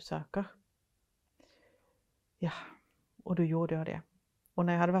vilja att du söker. Ja, och då gjorde jag det. Och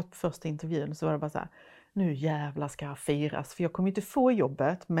när jag hade varit på första intervjun så var det bara så här, nu jävlar ska jag firas. För jag kommer inte få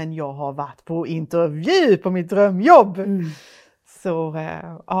jobbet, men jag har varit på intervju på mitt drömjobb. Så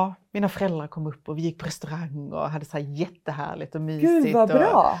ja, mina föräldrar kom upp och vi gick på restaurang och hade så här jättehärligt och mysigt. Gud vad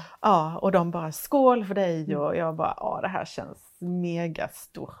bra! Och de bara, skål för dig. Och jag bara, det här känns mega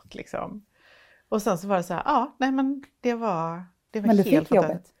stort liksom. Och sen så var det så här, nej men det var men du helt fick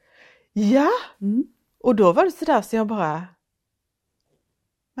jobbet? Ja! Och då var det så där så jag bara,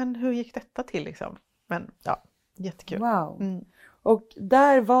 men hur gick detta till liksom? Men ja, jättekul. Wow. Och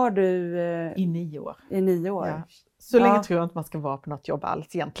där var du i 9 år. I 9 år. Ja. Så länge tror jag inte man ska vara på något jobb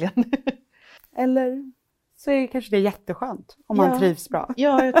alls egentligen. Eller så är kanske det jätteskönt om man trivs bra.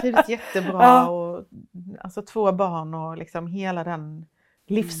 Ja, jag trivs jättebra. Och, alltså 2 barn och liksom hela den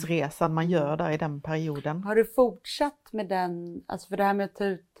livsresan man gör där i den perioden. Har du fortsatt med den, alltså för det här med att ta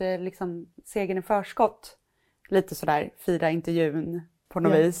ut liksom segern i förskott, lite sådär, fira intervjun på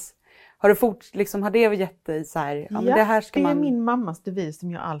något vis. Har du liksom, har det gett dig så här, men det här ska man... är min mammas devis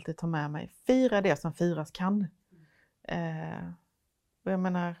som jag alltid tar med mig. Fira det som firas kan. Och jag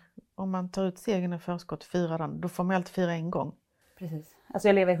menar, om man tar ut segern i förskott och firar den, då får man alltid fira en gång. Precis. Alltså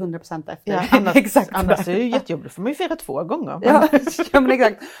jag lever 100% efter. Ja, annars är det ju jättejobbigt. Då får man ju fira 2 gånger. Ja, men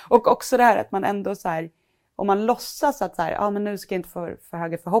exakt. Och också det här att man ändå så här, om man låtsas att så här, men nu ska jag inte få för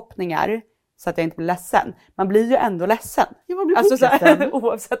höga förhoppningar så att jag inte blir ledsen. Man blir ju ändå ledsen. Ja, man blir alltså så här,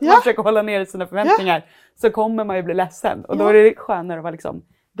 oavsett om man försöker hålla ner sina förväntningar så kommer man ju bli ledsen. Och då är det skönare att vara liksom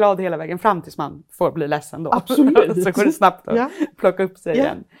glad hela vägen fram tills man får bli ledsen då. Absolut. Så går det snabbt att plocka upp sig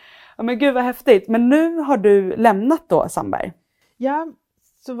igen. Ja, men gud vad häftigt. Men nu har du lämnat då Sandberg. Ja,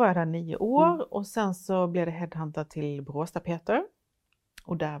 så var jag där 9 år och sen så blev det headhuntad till Borås Tapeter.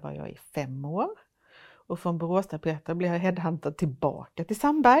 Och där var jag i 5 år. Och från Borås Tapeter blev jag headhuntad tillbaka till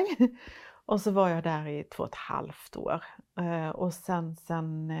Sandberg. Och så var jag där i 2,5 år. Och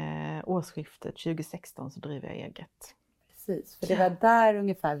sen årsskiftet 2016 så driver jag eget. Precis, för det var där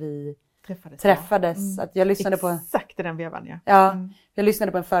ungefär vi träffades. Att jag lyssnade exakt i den vevan, jag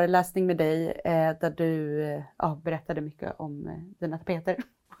lyssnade på en föreläsning med dig där du berättade mycket om dina tapeter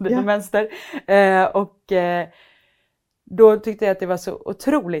och dina mönster. Då tyckte jag att det var så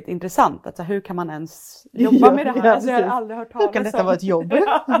otroligt intressant. Alltså, hur kan man ens jobba med det här? Alltså, jag har aldrig hört talas om. Hur kan detta vara ett jobb?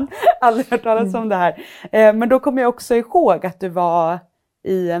 Aldrig hört talas om det här. Men då kommer jag också ihåg att du var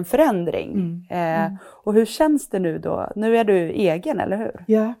i en förändring. Och hur känns det nu då? Nu är du egen, eller hur?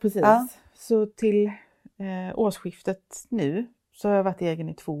 Ja, precis. Ja. Så till årsskiftet nu så har jag varit egen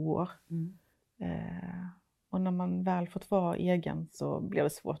i 2 år. Och när man väl fått vara egen så blir det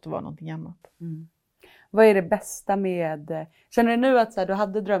svårt att vara någonting annat. Vad är det bästa med... Känner du nu att så här, du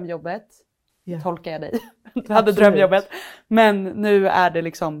hade drömjobbet? Tolkar jag dig. Du hade drömjobbet. Men nu är det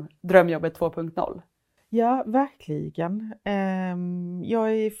liksom drömjobbet 2.0. Ja, verkligen.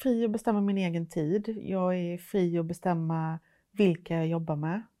 Jag är fri att bestämma min egen tid. Jag är fri att bestämma vilka jag jobbar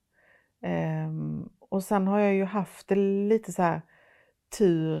med. Och sen har jag ju haft det lite så här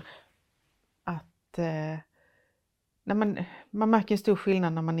tur att man märker en stor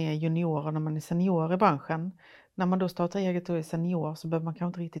skillnad när man är junior och när man är senior i branschen. När man då startar eget och är senior så behöver man kanske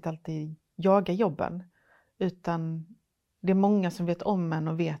inte riktigt alltid jaga jobben. Utan det är många som vet om en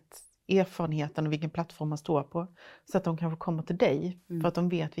och vet erfarenheten och vilken plattform man står på. Så att de kanske kommer till dig för att de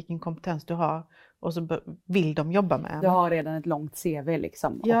vet vilken kompetens du har och så vill de jobba med en. Du har redan ett långt CV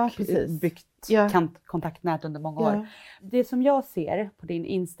liksom och byggt kontaktnät under många år. Det som jag ser på din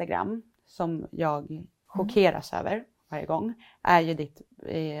Instagram som jag chockeras över varje gång är ju ditt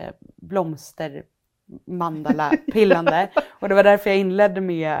blomster mandala pillande. Och det var därför jag inledde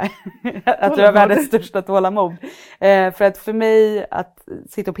med att du har världens största tålamod. För att för mig att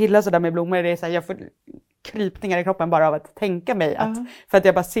sitta och pilla sådär med blommor, det är så här, jag får krypningar i kroppen bara av att tänka mig att, för att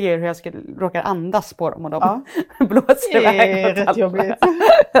jag bara ser hur jag råkar andas på dem och de blåser iväg. Det är rätt jobbigt.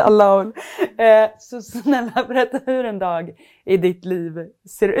 Alla håll. Så snälla berätta hur en dag i ditt liv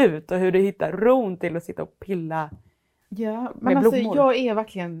ser ut och hur du hittar ron till att sitta och pilla med alltså blommor. Jag är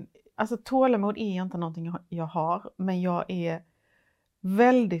verkligen, alltså tålamod är inte någonting jag har, men jag är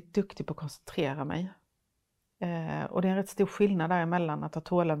väldigt duktig på att koncentrera mig. Och det är en rätt stor skillnad däremellan att ha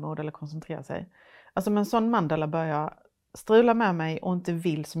tålamod eller koncentrera sig. Alltså med en sån mandala börjar strula med mig och inte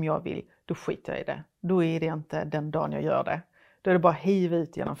vill som jag vill, då skiter jag i det. Då är det inte den dagen jag gör det. Då är det bara hiva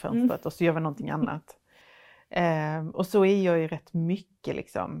ut genom fönstret och så gör vi någonting annat. Och så är jag ju rätt mycket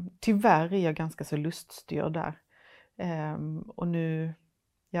liksom. Tyvärr är jag ganska så luststyrd där. Och nu,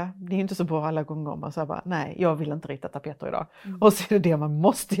 det är inte så bra alla gånger om man säger bara, nej, jag vill inte rita tapeter idag. Och så är det man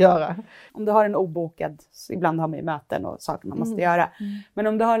måste göra. Om du har en obokad, ibland har man ju möten och saker man måste göra. Men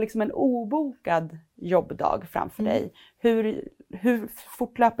om du har liksom en obokad jobbdag framför dig, hur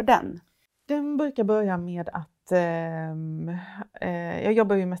fortlöper den? Den brukar börja med att jag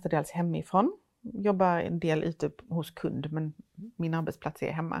jobbar ju mestadels hemifrån. Jobbar en del ute hos kund, men min arbetsplats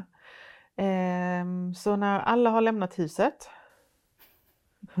är hemma. Så när alla har lämnat huset.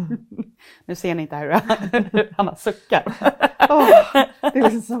 Nu ser ni inte hur Hanna suckar. Det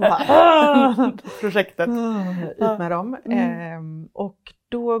är liksom så bara, projektet. Ut med dem. Och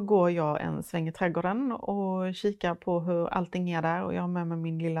då går jag en sväng i trädgården och kikar på hur allting är där. Och jag har med mig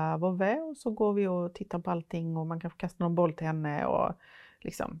min lilla vovve och så går vi och tittar på allting. Och man kan kasta någon boll till henne och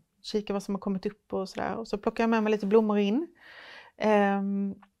liksom kika vad som har kommit upp och sådär. Och så plockar jag med mig lite blommor in.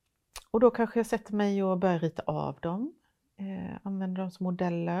 Och då kanske jag sätter mig och börjar rita av dem. Använder dem som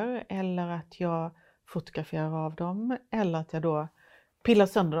modeller eller att jag fotograferar av dem eller att jag då pillar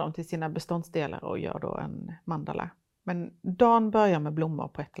sönder dem till sina beståndsdelar och gör då en mandala. Men dagen börjar med blommor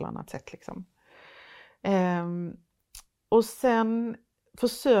på ett eller annat sätt liksom. Och sen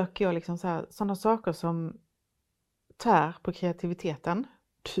försöker jag liksom sådana saker som tär på kreativiteten.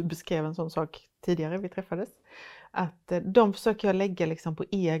 Du beskrev en sån sak tidigare vi träffades. Att de försöker jag lägga liksom på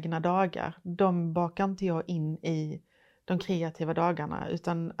egna dagar. De bakar inte jag in i de kreativa dagarna,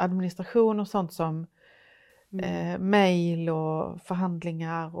 utan administration och sånt som mejl och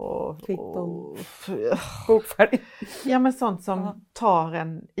förhandlingar och bokföring. Ja, men sånt som tar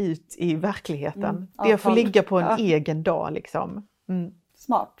en ut i verkligheten. Det får ligga på en egen dag liksom.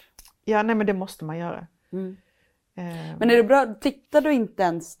 Smart. Ja, nej men det måste man göra. Men är det bra, tittar du inte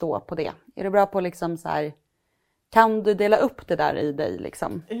ens då på det? Är det bra på liksom så här, kan du dela upp det där i dig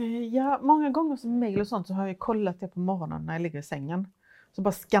liksom? Ja, många gånger som mejl och sånt så har jag kollat det på morgonen när jag ligger i sängen. Så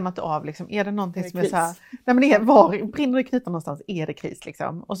bara skannat av liksom, är det någonting som är så här, nej men var brinner det knutar någonstans, är det kris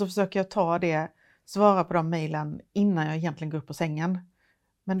liksom? Och så försöker jag ta det, svara på de mejlen innan jag egentligen går upp på sängen.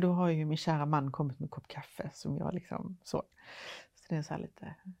 Men då har ju min kära man kommit med en kopp kaffe som jag liksom så det är en så här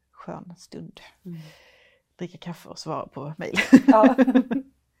lite skön stund. Dricka kaffe och svara på mejl. Ja.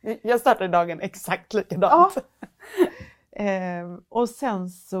 Jag startade dagen exakt likadant. Och sen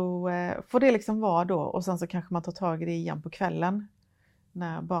så får det liksom vara då. Och sen så kanske man tar tag i det igen på kvällen.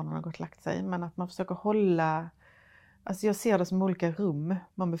 När barnen har gått och lagt sig. Men att man försöker hålla. Alltså jag ser det som olika rum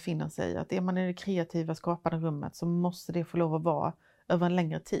man befinner sig i. Att är man i det kreativa skapande rummet så måste det få lov att vara över en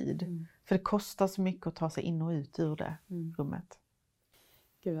längre tid. För det kostar så mycket att ta sig in och ut ur det rummet.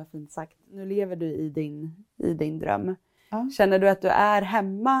 Gud vad fint sagt. Nu lever du i din dröm. Känner du att du är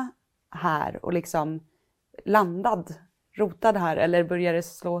hemma här och liksom rotad här? Eller börjar det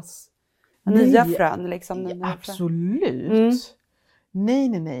slås nya frön? Liksom, ja, absolut.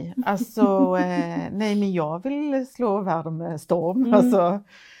 Nej. Alltså, nej men jag vill slå världen med storm. Alltså,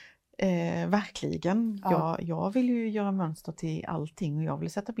 Verkligen. Ja. Jag vill ju göra mönster till allting och jag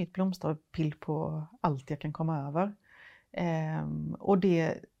vill sätta mitt blomsterpill på allt jag kan komma över. Och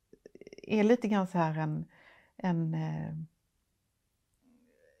det är lite grann så här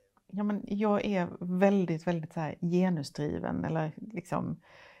jag är väldigt, väldigt så här genusdriven eller liksom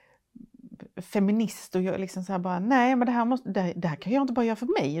feminist och jag liksom så här bara, nej men det här kan jag inte bara göra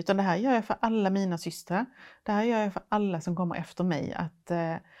för mig utan det här gör jag för alla mina systrar. Det här gör jag för alla som kommer efter mig. Att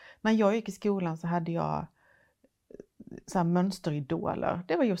när jag gick i skolan så hade jag så här mönsteridoler.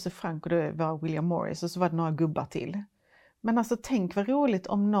 Det var Josef Frank och det var William Morris och så var det några gubbar till. Men alltså tänk vad roligt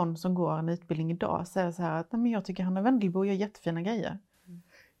om någon som går en utbildning idag säger så här att nej, men jag tycker Hanna Wendelbo gör jättefina grejer.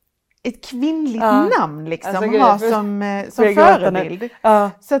 Ett kvinnligt namn liksom alltså, som förebild.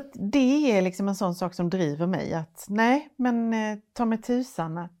 Så att det är liksom en sån sak som driver mig att nej men ta med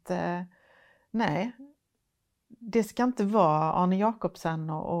tusan att nej det ska inte vara Arne Jacobsen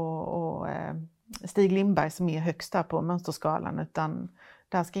och Stig Lindberg som är högst där på mönsterskalan utan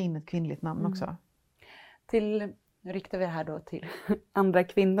där ska in ett kvinnligt namn också. Nu riktar vi här då till andra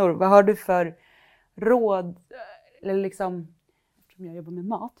kvinnor. Vad har du för råd eller liksom eftersom jag jobbar med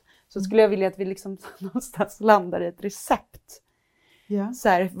mat så skulle jag vilja att vi liksom någonstans landar i ett recept. Ja. Så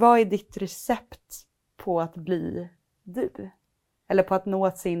här, vad är ditt recept på att bli du? Eller på att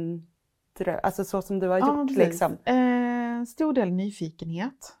nå sin dröm, alltså så som du har gjort liksom. Stor del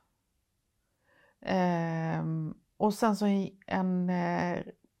nyfikenhet. Och sen så en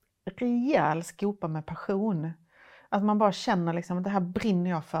rejäl skopa med passion. Att man bara känner liksom att det här brinner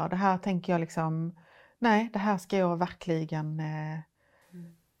jag för. Det här tänker jag liksom, nej det här ska jag verkligen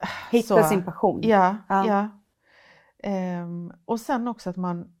hitta sin passion. Ja. Och sen också att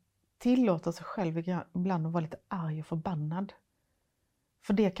man tillåter sig själv ibland att vara lite arg och förbannad.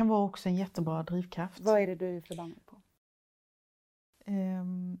 För det kan vara också en jättebra drivkraft. Vad är det du är förbannad på?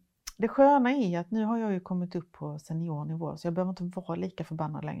 Det sköna är att nu har jag ju kommit upp på seniornivå så jag behöver inte vara lika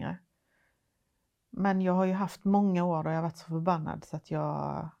förbannad längre. Men jag har ju haft många år då jag har varit så förbannad så att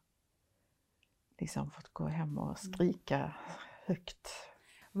jag liksom fått gå hem och skrika högt.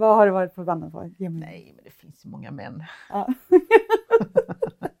 Vad har du varit förbannad på? Nej, men det finns ju många män. Ja.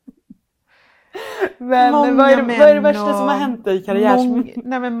 Men vad är det värsta som har hänt i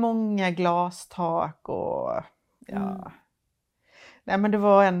karriären? Många glastak och ja. Nej, men det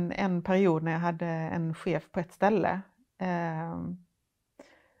var en period när jag hade en chef på ett ställe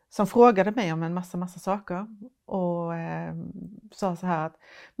som frågade mig om en massa saker och sa så här att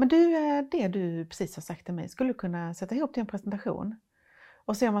men du, det du precis har sagt till mig, skulle du kunna sätta ihop till en presentation?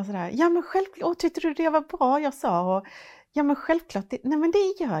 Och så är man sådär, ja men självklart, tyckte du det var bra jag sa? Och, ja men självklart, nej men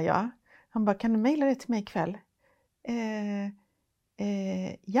det gör jag. Han bara, kan du mejla det till mig ikväll?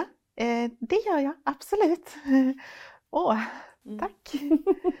 Ja, det gör jag, absolut. Tack.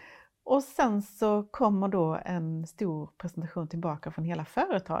 Och sen så kommer då en stor presentation tillbaka från hela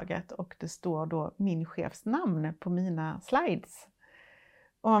företaget och det står då min chefs namn på mina slides.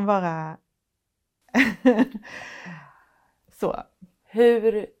 Och man bara så.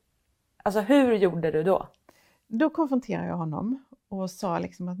 Hur gjorde du då? Då konfronterade jag honom och sa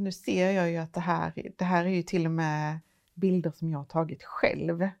liksom att nu ser jag ju att det här är ju till och med bilder som jag har tagit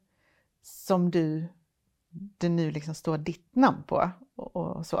själv. Som det nu liksom står ditt namn på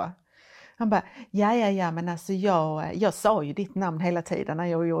och så. Han bara, ja men alltså jag sa ju ditt namn hela tiden när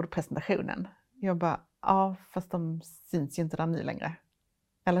jag gjorde presentationen. Jag bara, ja fast de syns ju inte där nu längre.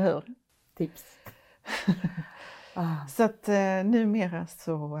 Eller hur? Tips. Så att numera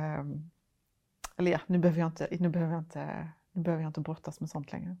så, eller ja, nu behöver jag inte brottas med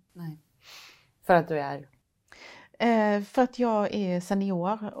sånt längre. Nej. För att du är? För att jag är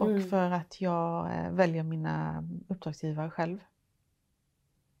senior och för att jag väljer mina uppdragsgivare själv.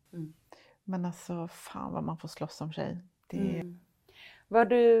 Men alltså, fan vad man får slåss som tjej.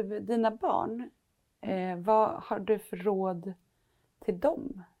 Dina barn, vad har du för råd till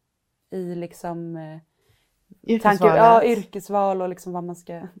dem? I liksom yrkesval och liksom vad man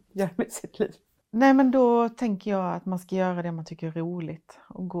ska göra med sitt liv. Nej men då tänker jag att man ska göra det man tycker är roligt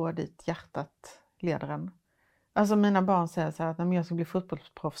och gå dit hjärtat leder en. Alltså mina barn säger så här att när jag ska bli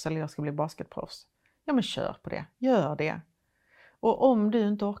fotbollsproffs eller jag ska bli basketproffs. Ja men kör på det, gör det. Och om du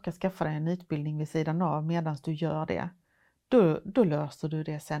inte orkar skaffa dig en utbildning vid sidan av medan du gör det. Då löser du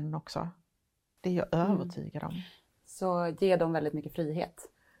det sen också. Det är jag övertygad om. Så ge dem väldigt mycket frihet.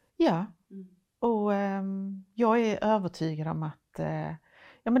 Ja. Och jag är övertygad om att det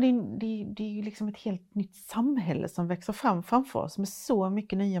är ju liksom ett helt nytt samhälle som växer framför oss med så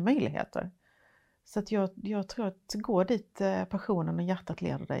mycket nya möjligheter. Så att jag tror att gå dit passionen och hjärtat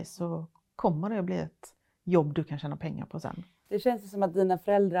leder dig så kommer det att bli ett jobb du kan tjäna pengar på sen. Det känns som att dina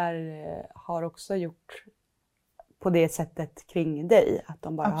föräldrar har också gjort på det sättet kring dig. Att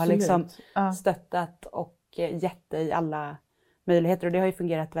de bara har liksom stöttat och gett dig alla möjligheter. Och det har ju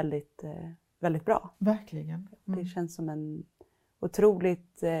fungerat väldigt, väldigt bra. Verkligen. Det känns som en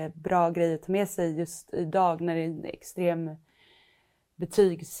otroligt bra grej att ta med sig just idag när det är en extrem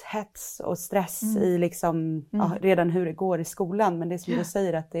betygshets och stress i liksom, redan hur det går i skolan. Men det är som du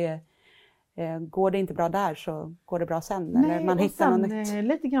säger att går det inte bra där så går det bra sen. Nej, eller man hittar något nytt.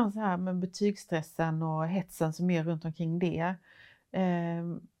 Lite grann så här med betygsstressen och hetsen som är runt omkring det.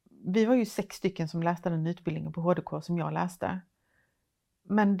 Vi var ju 6 stycken som läste den utbildningen på HDK som jag läste.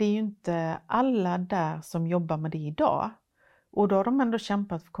 Men det är ju inte alla där som jobbar med det idag. Och då har de ändå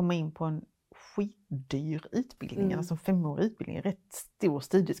kämpat för att komma in på en skitdyr utbildning, alltså 5-årig utbildning, rätt stor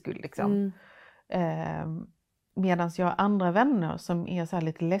studieskuld liksom. Medan jag har andra vänner som är så här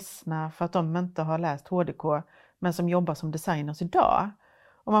lite ledsna för att de inte har läst HDK men som jobbar som designers idag.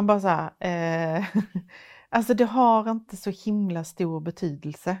 Och man bara så här, alltså det har inte så himla stor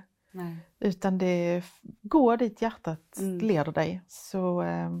betydelse. Nej. Utan det går dit hjärtat leder dig. Så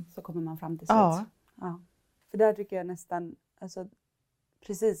kommer man fram till slut. Ja. För där tycker jag nästan, alltså,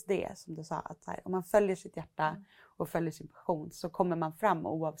 precis det som du sa, att här, om man följer sitt hjärta och följer sin passion så kommer man fram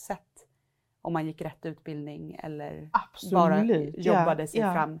oavsett om man gick rätt utbildning eller bara jobbade sig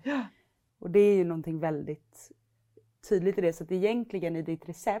fram. Ja. Och det är ju någonting väldigt tydligt i det. Så att egentligen i ditt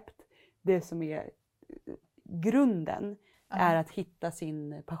recept, det som är grunden är att hitta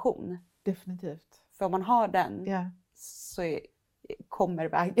sin passion. Definitivt. För om man har den så kommer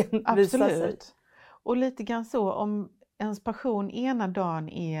vägen visa sig. Och lite grann så, om ens passion ena dagen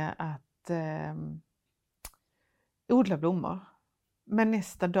är att odla blommor. Men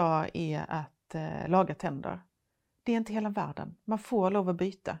nästa dag är att laga tänder. Det är inte hela världen. Man får lov att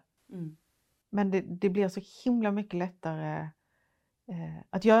byta. Men det blir så himla mycket lättare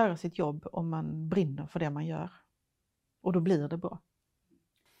att göra sitt jobb om man brinner för det man gör. Och då blir det bra.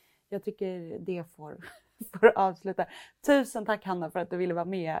 Jag tycker det får avsluta. Tusen tack Hanna för att du ville vara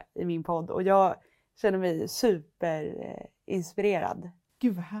med i min podd. Och jag känner mig superinspirerad.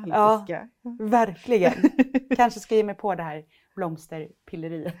 Gud vad härligt Jessica. Verkligen. Kanske ska ge mig på det här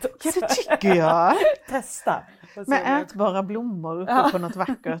blomsterpilleriet också. Ja, det tycker jag. Testa. Med ätbara blommor uppe på något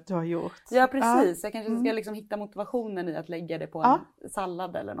vackert du har gjort. Ja, precis. Jag kanske ska liksom hitta motivationen i att lägga det på en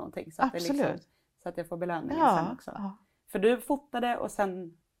sallad eller någonting. Så att, absolut. Det liksom, så att jag får belöningen sen också. Ja. För du fotade och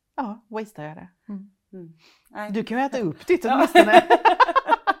sen... Ja, wastear jag det. Du kan ju äta upp ditt åtminstone.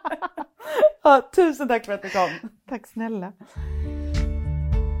 Tusen tack för att du kom. Tack snälla.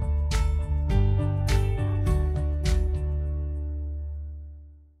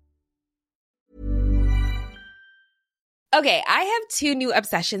 Okay, I have 2 new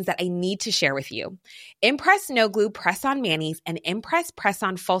obsessions that I need to share with you. Impress No Glue Press-On Manis and Impress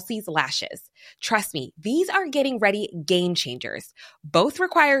Press-On Falsies Lashes. Trust me, these are getting ready game changers. Both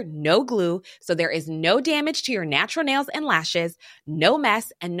require no glue, so there is no damage to your natural nails and lashes, no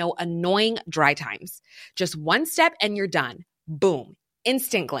mess, and no annoying dry times. Just one step and you're done. Boom.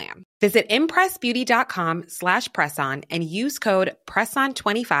 Instant glam. Visit impressbeauty.com/presson and use code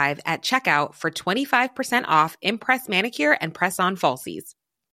PRESSON25 at checkout for 25% off Impress Manicure and Press-On Falsies.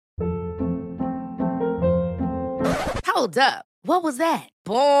 Hold up. What was that?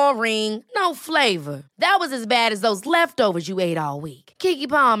 Boring. No flavor. That was as bad as those leftovers you ate all week. Keke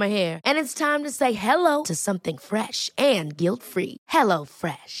Palmer here, and it's time to say hello to something fresh and guilt-free. Hello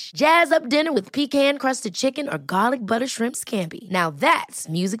Fresh. Jazz up dinner with pecan-crusted chicken or garlic butter shrimp scampi. Now that's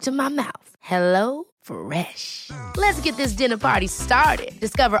music to my mouth. Hello Fresh. Let's get this dinner party started.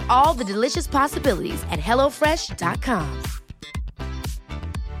 Discover all the delicious possibilities at hellofresh.com.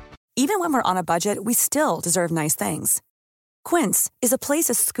 Even when we're on a budget, we still deserve nice things. Quince is a place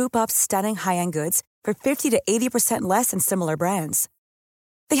to scoop up stunning high-end goods for 50 to 80% less than similar brands.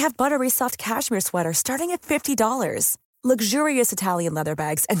 They have buttery soft cashmere sweaters starting at $50, luxurious Italian leather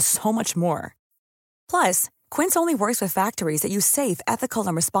bags, and so much more. Plus, Quince only works with factories that use safe, ethical,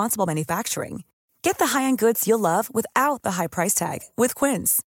 and responsible manufacturing. Get the high-end goods you'll love without the high price tag with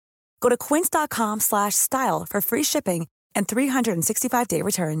Quince. Go to quince.com/style for free shipping and 365-day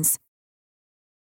returns.